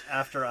professor,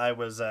 after I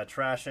was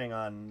trashing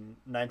on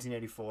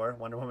 1984,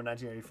 Wonder Woman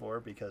 1984,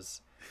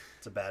 because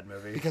it's a bad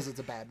movie. Because it's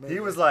a bad movie. He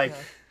was like, Yeah.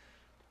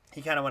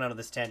 he kind of went on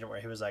this tangent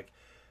where he was like,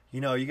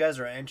 you guys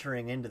are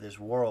entering into this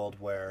world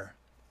where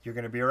you're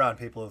going to be around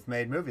people who've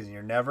made movies, and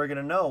you're never going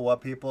to know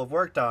what people have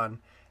worked on,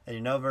 and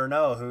you never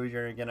know who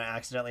you're going to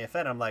accidentally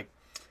offend. I'm like,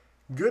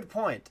 good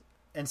point.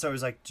 And so he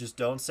was like, just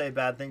don't say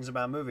bad things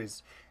about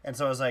movies. And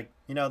so I was like,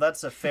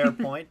 that's a fair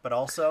point, but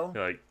also,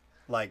 You're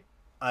like,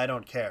 I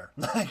don't care.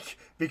 Like,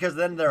 because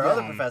then there are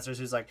other professors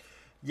who's like,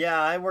 yeah,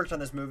 I worked on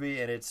this movie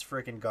and it's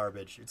freaking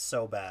garbage. It's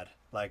so bad.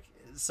 Like,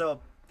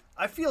 so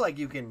I feel like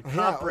you can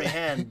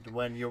comprehend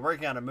when you're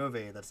working on a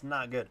movie that's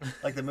not good.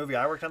 Like the movie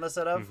I worked on the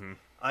set of,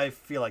 I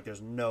feel like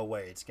there's no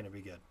way it's going to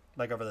be good.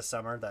 Like over the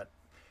summer, that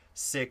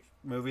sick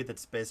movie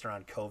that's based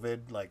around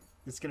COVID, like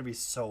it's going to be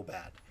so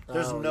bad.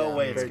 There's no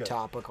way it's very good.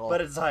 topical. But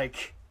it's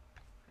like,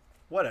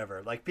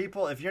 whatever. Like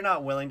people, if you're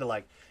not willing to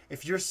like,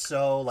 if you're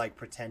so like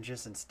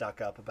pretentious and stuck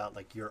up about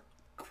like your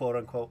quote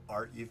unquote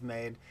art you've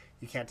made,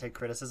 you can't take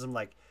criticism.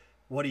 Like,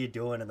 what are you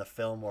doing in the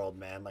film world,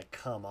 man? Like,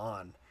 come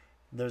on.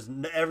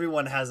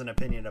 Everyone has an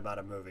opinion about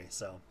a movie.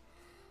 So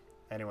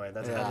anyway,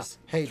 that's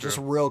Hey, just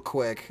real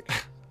quick.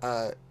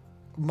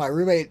 My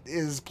roommate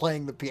is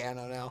playing the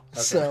piano now.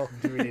 Okay. So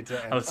do we need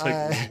to I was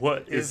like,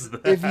 what is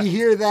that? if you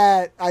hear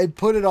that, I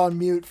put it on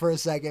mute for a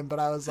second, but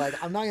I was like,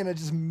 I'm not going to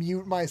just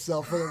mute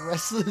myself for the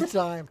rest of the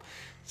time.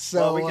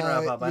 So well, we can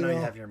wrap up. I know you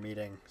have your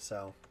meeting,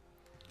 so.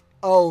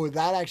 Oh,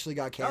 that actually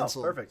got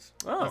canceled. Oh, perfect.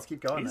 Oh, Let's keep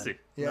going. easy.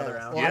 Then. Another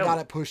Yeah. hour. Well, I got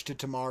it pushed to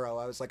tomorrow.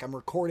 I was like, I'm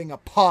recording a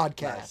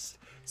podcast. Nice.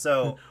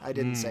 So I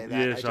didn't say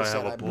that. yes, I just I have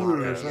said a I'm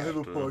podcast. I have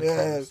a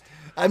podcast.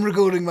 Yeah, I'm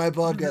recording my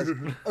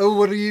podcast. Oh,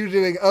 what are you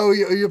doing? Oh,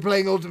 you're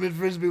playing Ultimate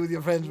Frisbee with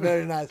your friends.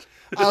 Very nice.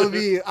 I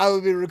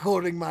will be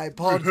recording my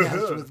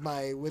podcast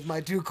with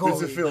my two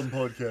colleagues. It's a film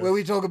podcast. Where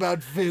we talk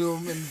about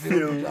film and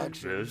film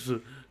production. Yes,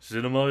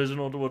 cinema is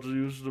not what it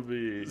used to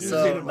be.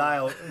 So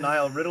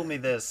Niall, riddle me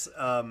this.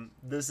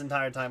 This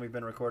entire time we've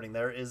been recording,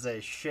 there is a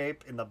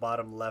shape in the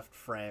bottom left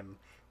frame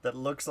that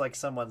looks like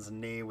someone's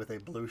knee with a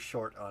blue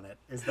short on it.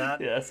 Is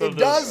that Yeah, It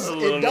does. a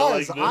little It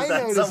does. like I this.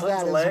 that noticed someone's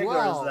that as leg, or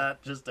well. is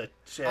that just a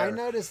chair? I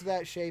noticed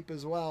that shape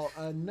as well.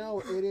 No,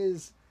 it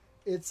is.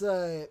 It's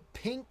a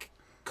pink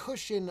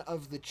cushion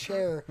of the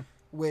chair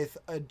with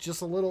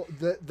just a little.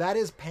 That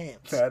is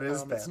pants. That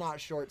is It's pants. not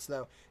shorts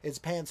though. It's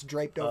pants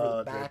draped over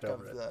the back draped of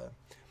over it. the.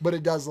 But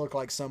it does look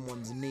like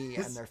someone's knee,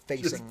 and they're Just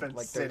facing been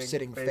like they're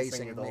sitting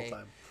facing you the whole me.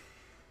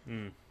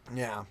 time.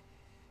 Yeah.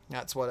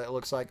 That's what it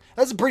looks like.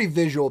 That's a pretty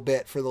visual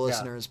bit for the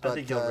listeners, I but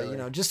think you'll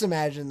really- just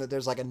imagine that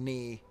there's like a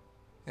knee,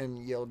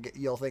 and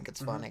you'll think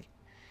it's funny.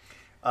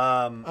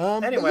 Anyway,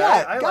 but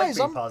yeah, I like guys,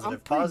 being I'm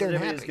positive. pretty darn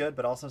Positivity is happy. good,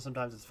 but also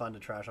sometimes it's fun to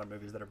trash on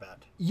movies that are bad.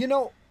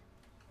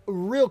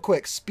 Real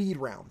quick, speed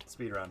round.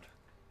 Speed round.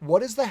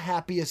 What is the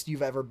happiest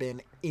you've ever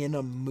been in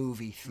a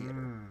movie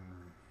theater?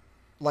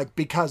 Like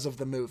because of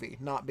the movie,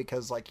 not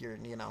because like you're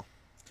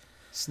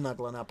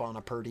snuggling up on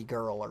a pretty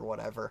girl or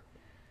whatever.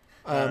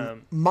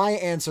 My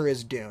answer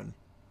is Dune.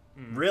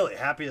 Really,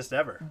 happiest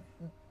ever.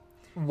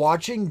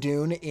 Watching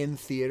Dune in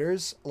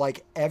theaters,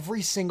 like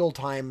every single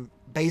time,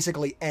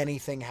 basically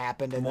anything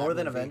happened in More that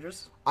than movie,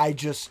 Avengers? I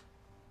just,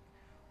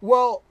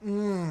 well,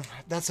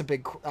 that's a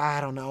big. I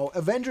don't know.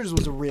 Avengers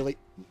was a really.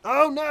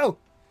 Oh no!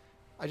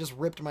 I just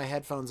ripped my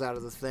headphones out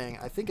of the thing.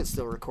 I think it's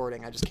still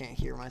recording. I just can't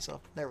hear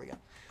myself. There we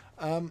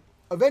go.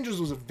 Avengers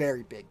was a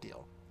very big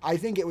deal. I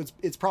think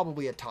it's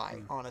probably a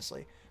tie,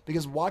 honestly,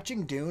 because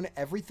watching Dune,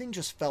 everything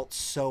just felt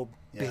so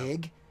Yeah.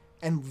 big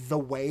and the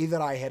way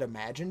that I had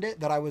imagined it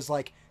that I was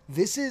like,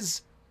 this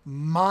is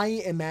my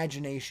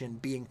imagination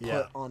being put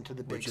Yeah, onto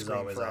the big which is screen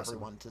always for awesome.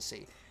 everyone to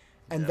see.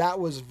 And that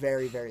was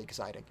very, very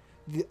exciting.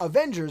 The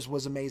Avengers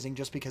was amazing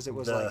just because it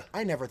was like,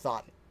 I never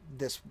thought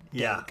this day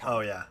Yeah. would come. Oh,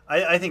 yeah.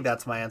 I think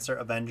that's my answer,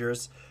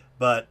 Avengers.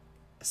 But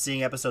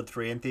seeing episode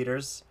 3 in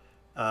theaters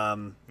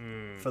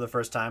for the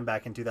first time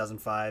back in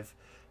 2005,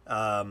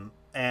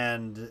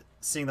 and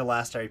seeing the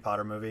last Harry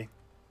Potter movie,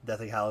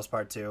 Deathly Hallows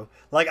Part 2.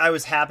 Like, I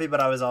was happy, but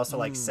I was also,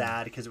 like,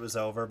 sad because it was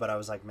over. But I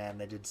was like, man,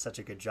 they did such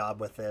a good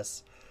job with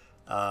this.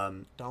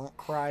 Don't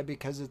cry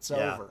because it's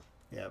Yeah. over.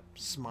 Yep.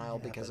 Smile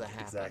because it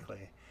happened.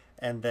 Exactly.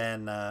 And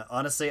then,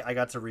 honestly, I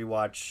got to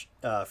rewatch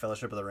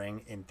Fellowship of the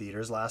Ring in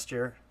theaters last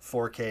year,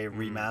 4K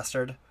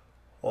remastered.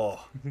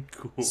 Oh,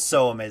 Cool.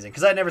 so amazing!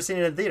 Because I'd never seen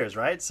it in theaters,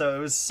 right? So it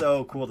was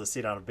so cool to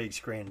see it on a big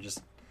screen.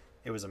 Just,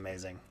 it was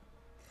amazing.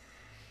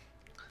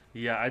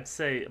 Yeah, I'd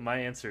say my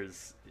answer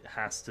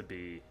has to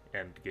be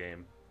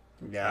Endgame.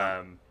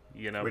 Yeah.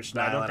 You know, Which I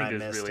Niall don't and think I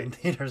there's missed really. in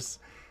theaters.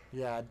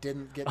 Yeah, I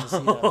didn't get to see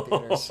that in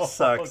theaters.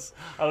 Sucks.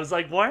 I was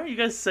like, why aren't you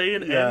guys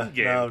saying Yeah,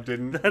 Endgame? no,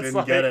 didn't That's get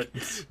like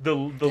it. The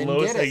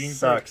lowest get it. hanging fruit.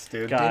 Sucks,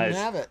 dude. Guys,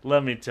 have it.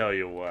 let me tell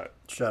you what.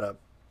 Shut up.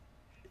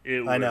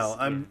 It was I know,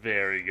 I'm-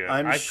 very good.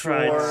 I'm I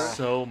cried sure-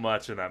 so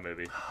much in that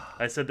movie.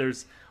 I said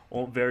there's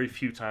very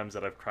few times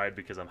that I've cried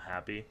because I'm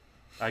happy.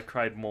 I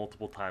cried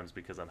multiple times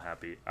because I'm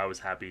happy. I was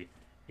happy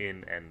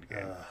in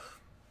Endgame.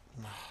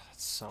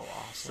 That's so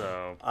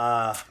awesome.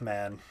 So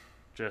Man.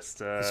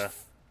 just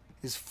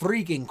It's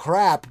freaking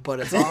crap,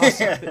 but it's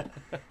awesome.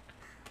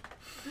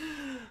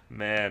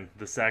 man,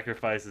 the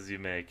sacrifices you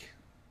make.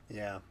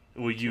 Yeah.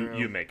 Well,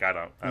 you make. I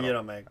don't. You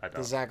don't make. I The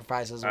don't.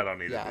 sacrifices. I don't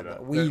need to yeah, do that.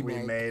 that we That we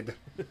make. made.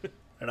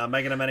 They're not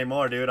making them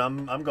anymore, dude.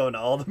 I'm going to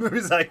all the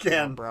movies I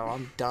can. Bro,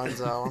 I'm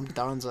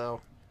donezo.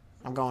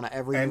 I'm going to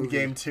every movie.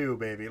 Endgame 2,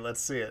 baby. Let's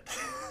see it.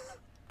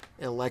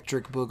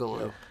 Electric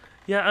Boogaloo.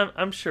 Yeah,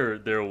 I'm sure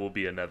there will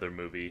be another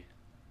movie.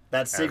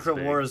 That Secret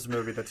big. Wars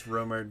movie that's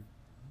rumored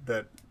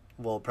that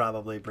will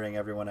probably bring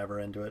everyone ever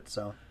into it.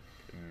 So,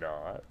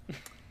 Not.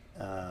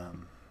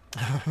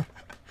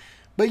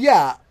 But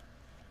yeah,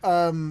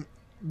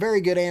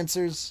 very good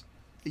answers.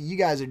 You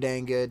guys are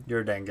dang good.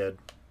 you're dang good.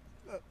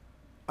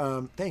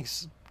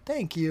 Thanks.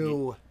 Thank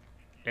you.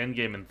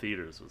 Endgame in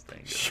theaters was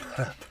dang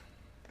good.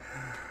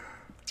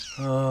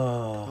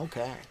 Oh,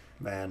 Okay.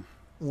 man.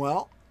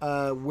 Well,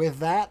 with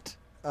that,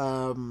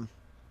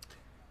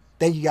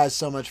 thank you guys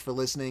so much for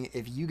listening.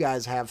 If you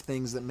guys have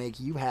things that make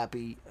you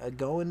happy,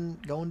 go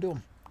and do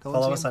them.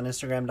 Follow us on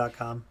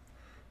Instagram.com.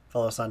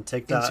 Follow us on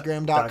TikTok.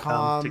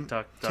 Instagram.com,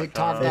 TikTok.com,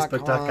 TikTok.com,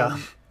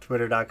 Facebook.com.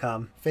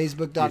 Twitter.com.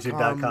 Facebook.com,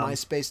 YouTube.com.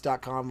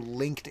 MySpace.com,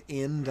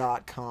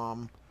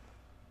 LinkedIn.com.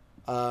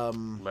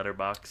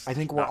 Letterbox. I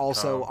think we're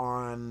also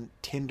on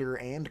Tinder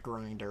and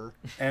Grindr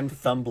And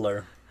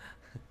Tumblr.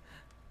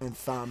 and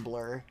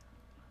Tumblr.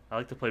 I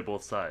like to play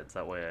both sides.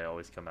 That way, I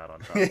always come out on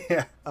top.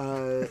 Yeah.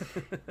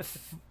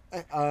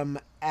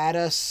 Add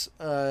us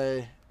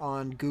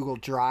on Google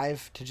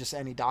Drive to just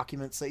any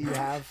documents that you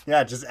have.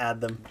 Yeah, just add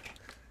them.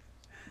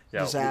 Yeah,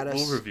 Just add us.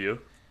 we'll review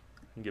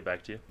and get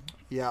back to you.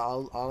 Yeah,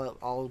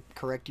 I'll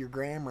correct your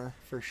grammar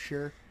for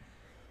sure.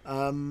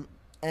 And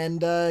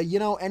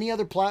any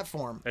other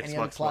platform,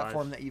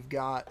 Xbox that you've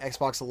got,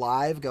 Xbox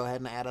Live, go ahead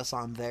and add us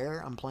on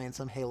there. I'm playing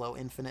some Halo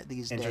Infinite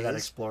these days.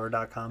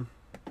 InternetExplorer.com.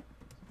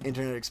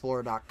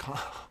 InternetExplorer.com.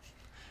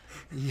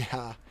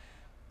 Yeah.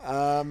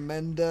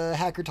 And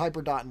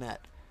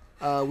HackerTyper.net.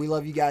 We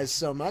love you guys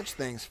so much.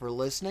 Thanks for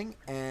listening,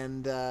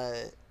 and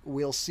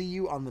we'll see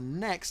you on the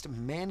next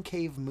Man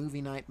Cave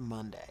Movie Night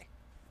Monday.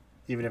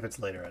 Even if it's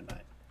later at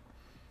night.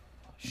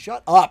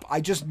 Shut up!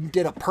 I just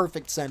did a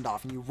perfect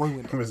send-off, and you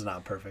ruined It it. was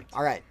not perfect.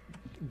 All right.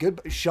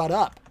 Good. Shut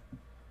up.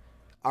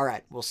 All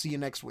right. We'll see you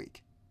next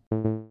week.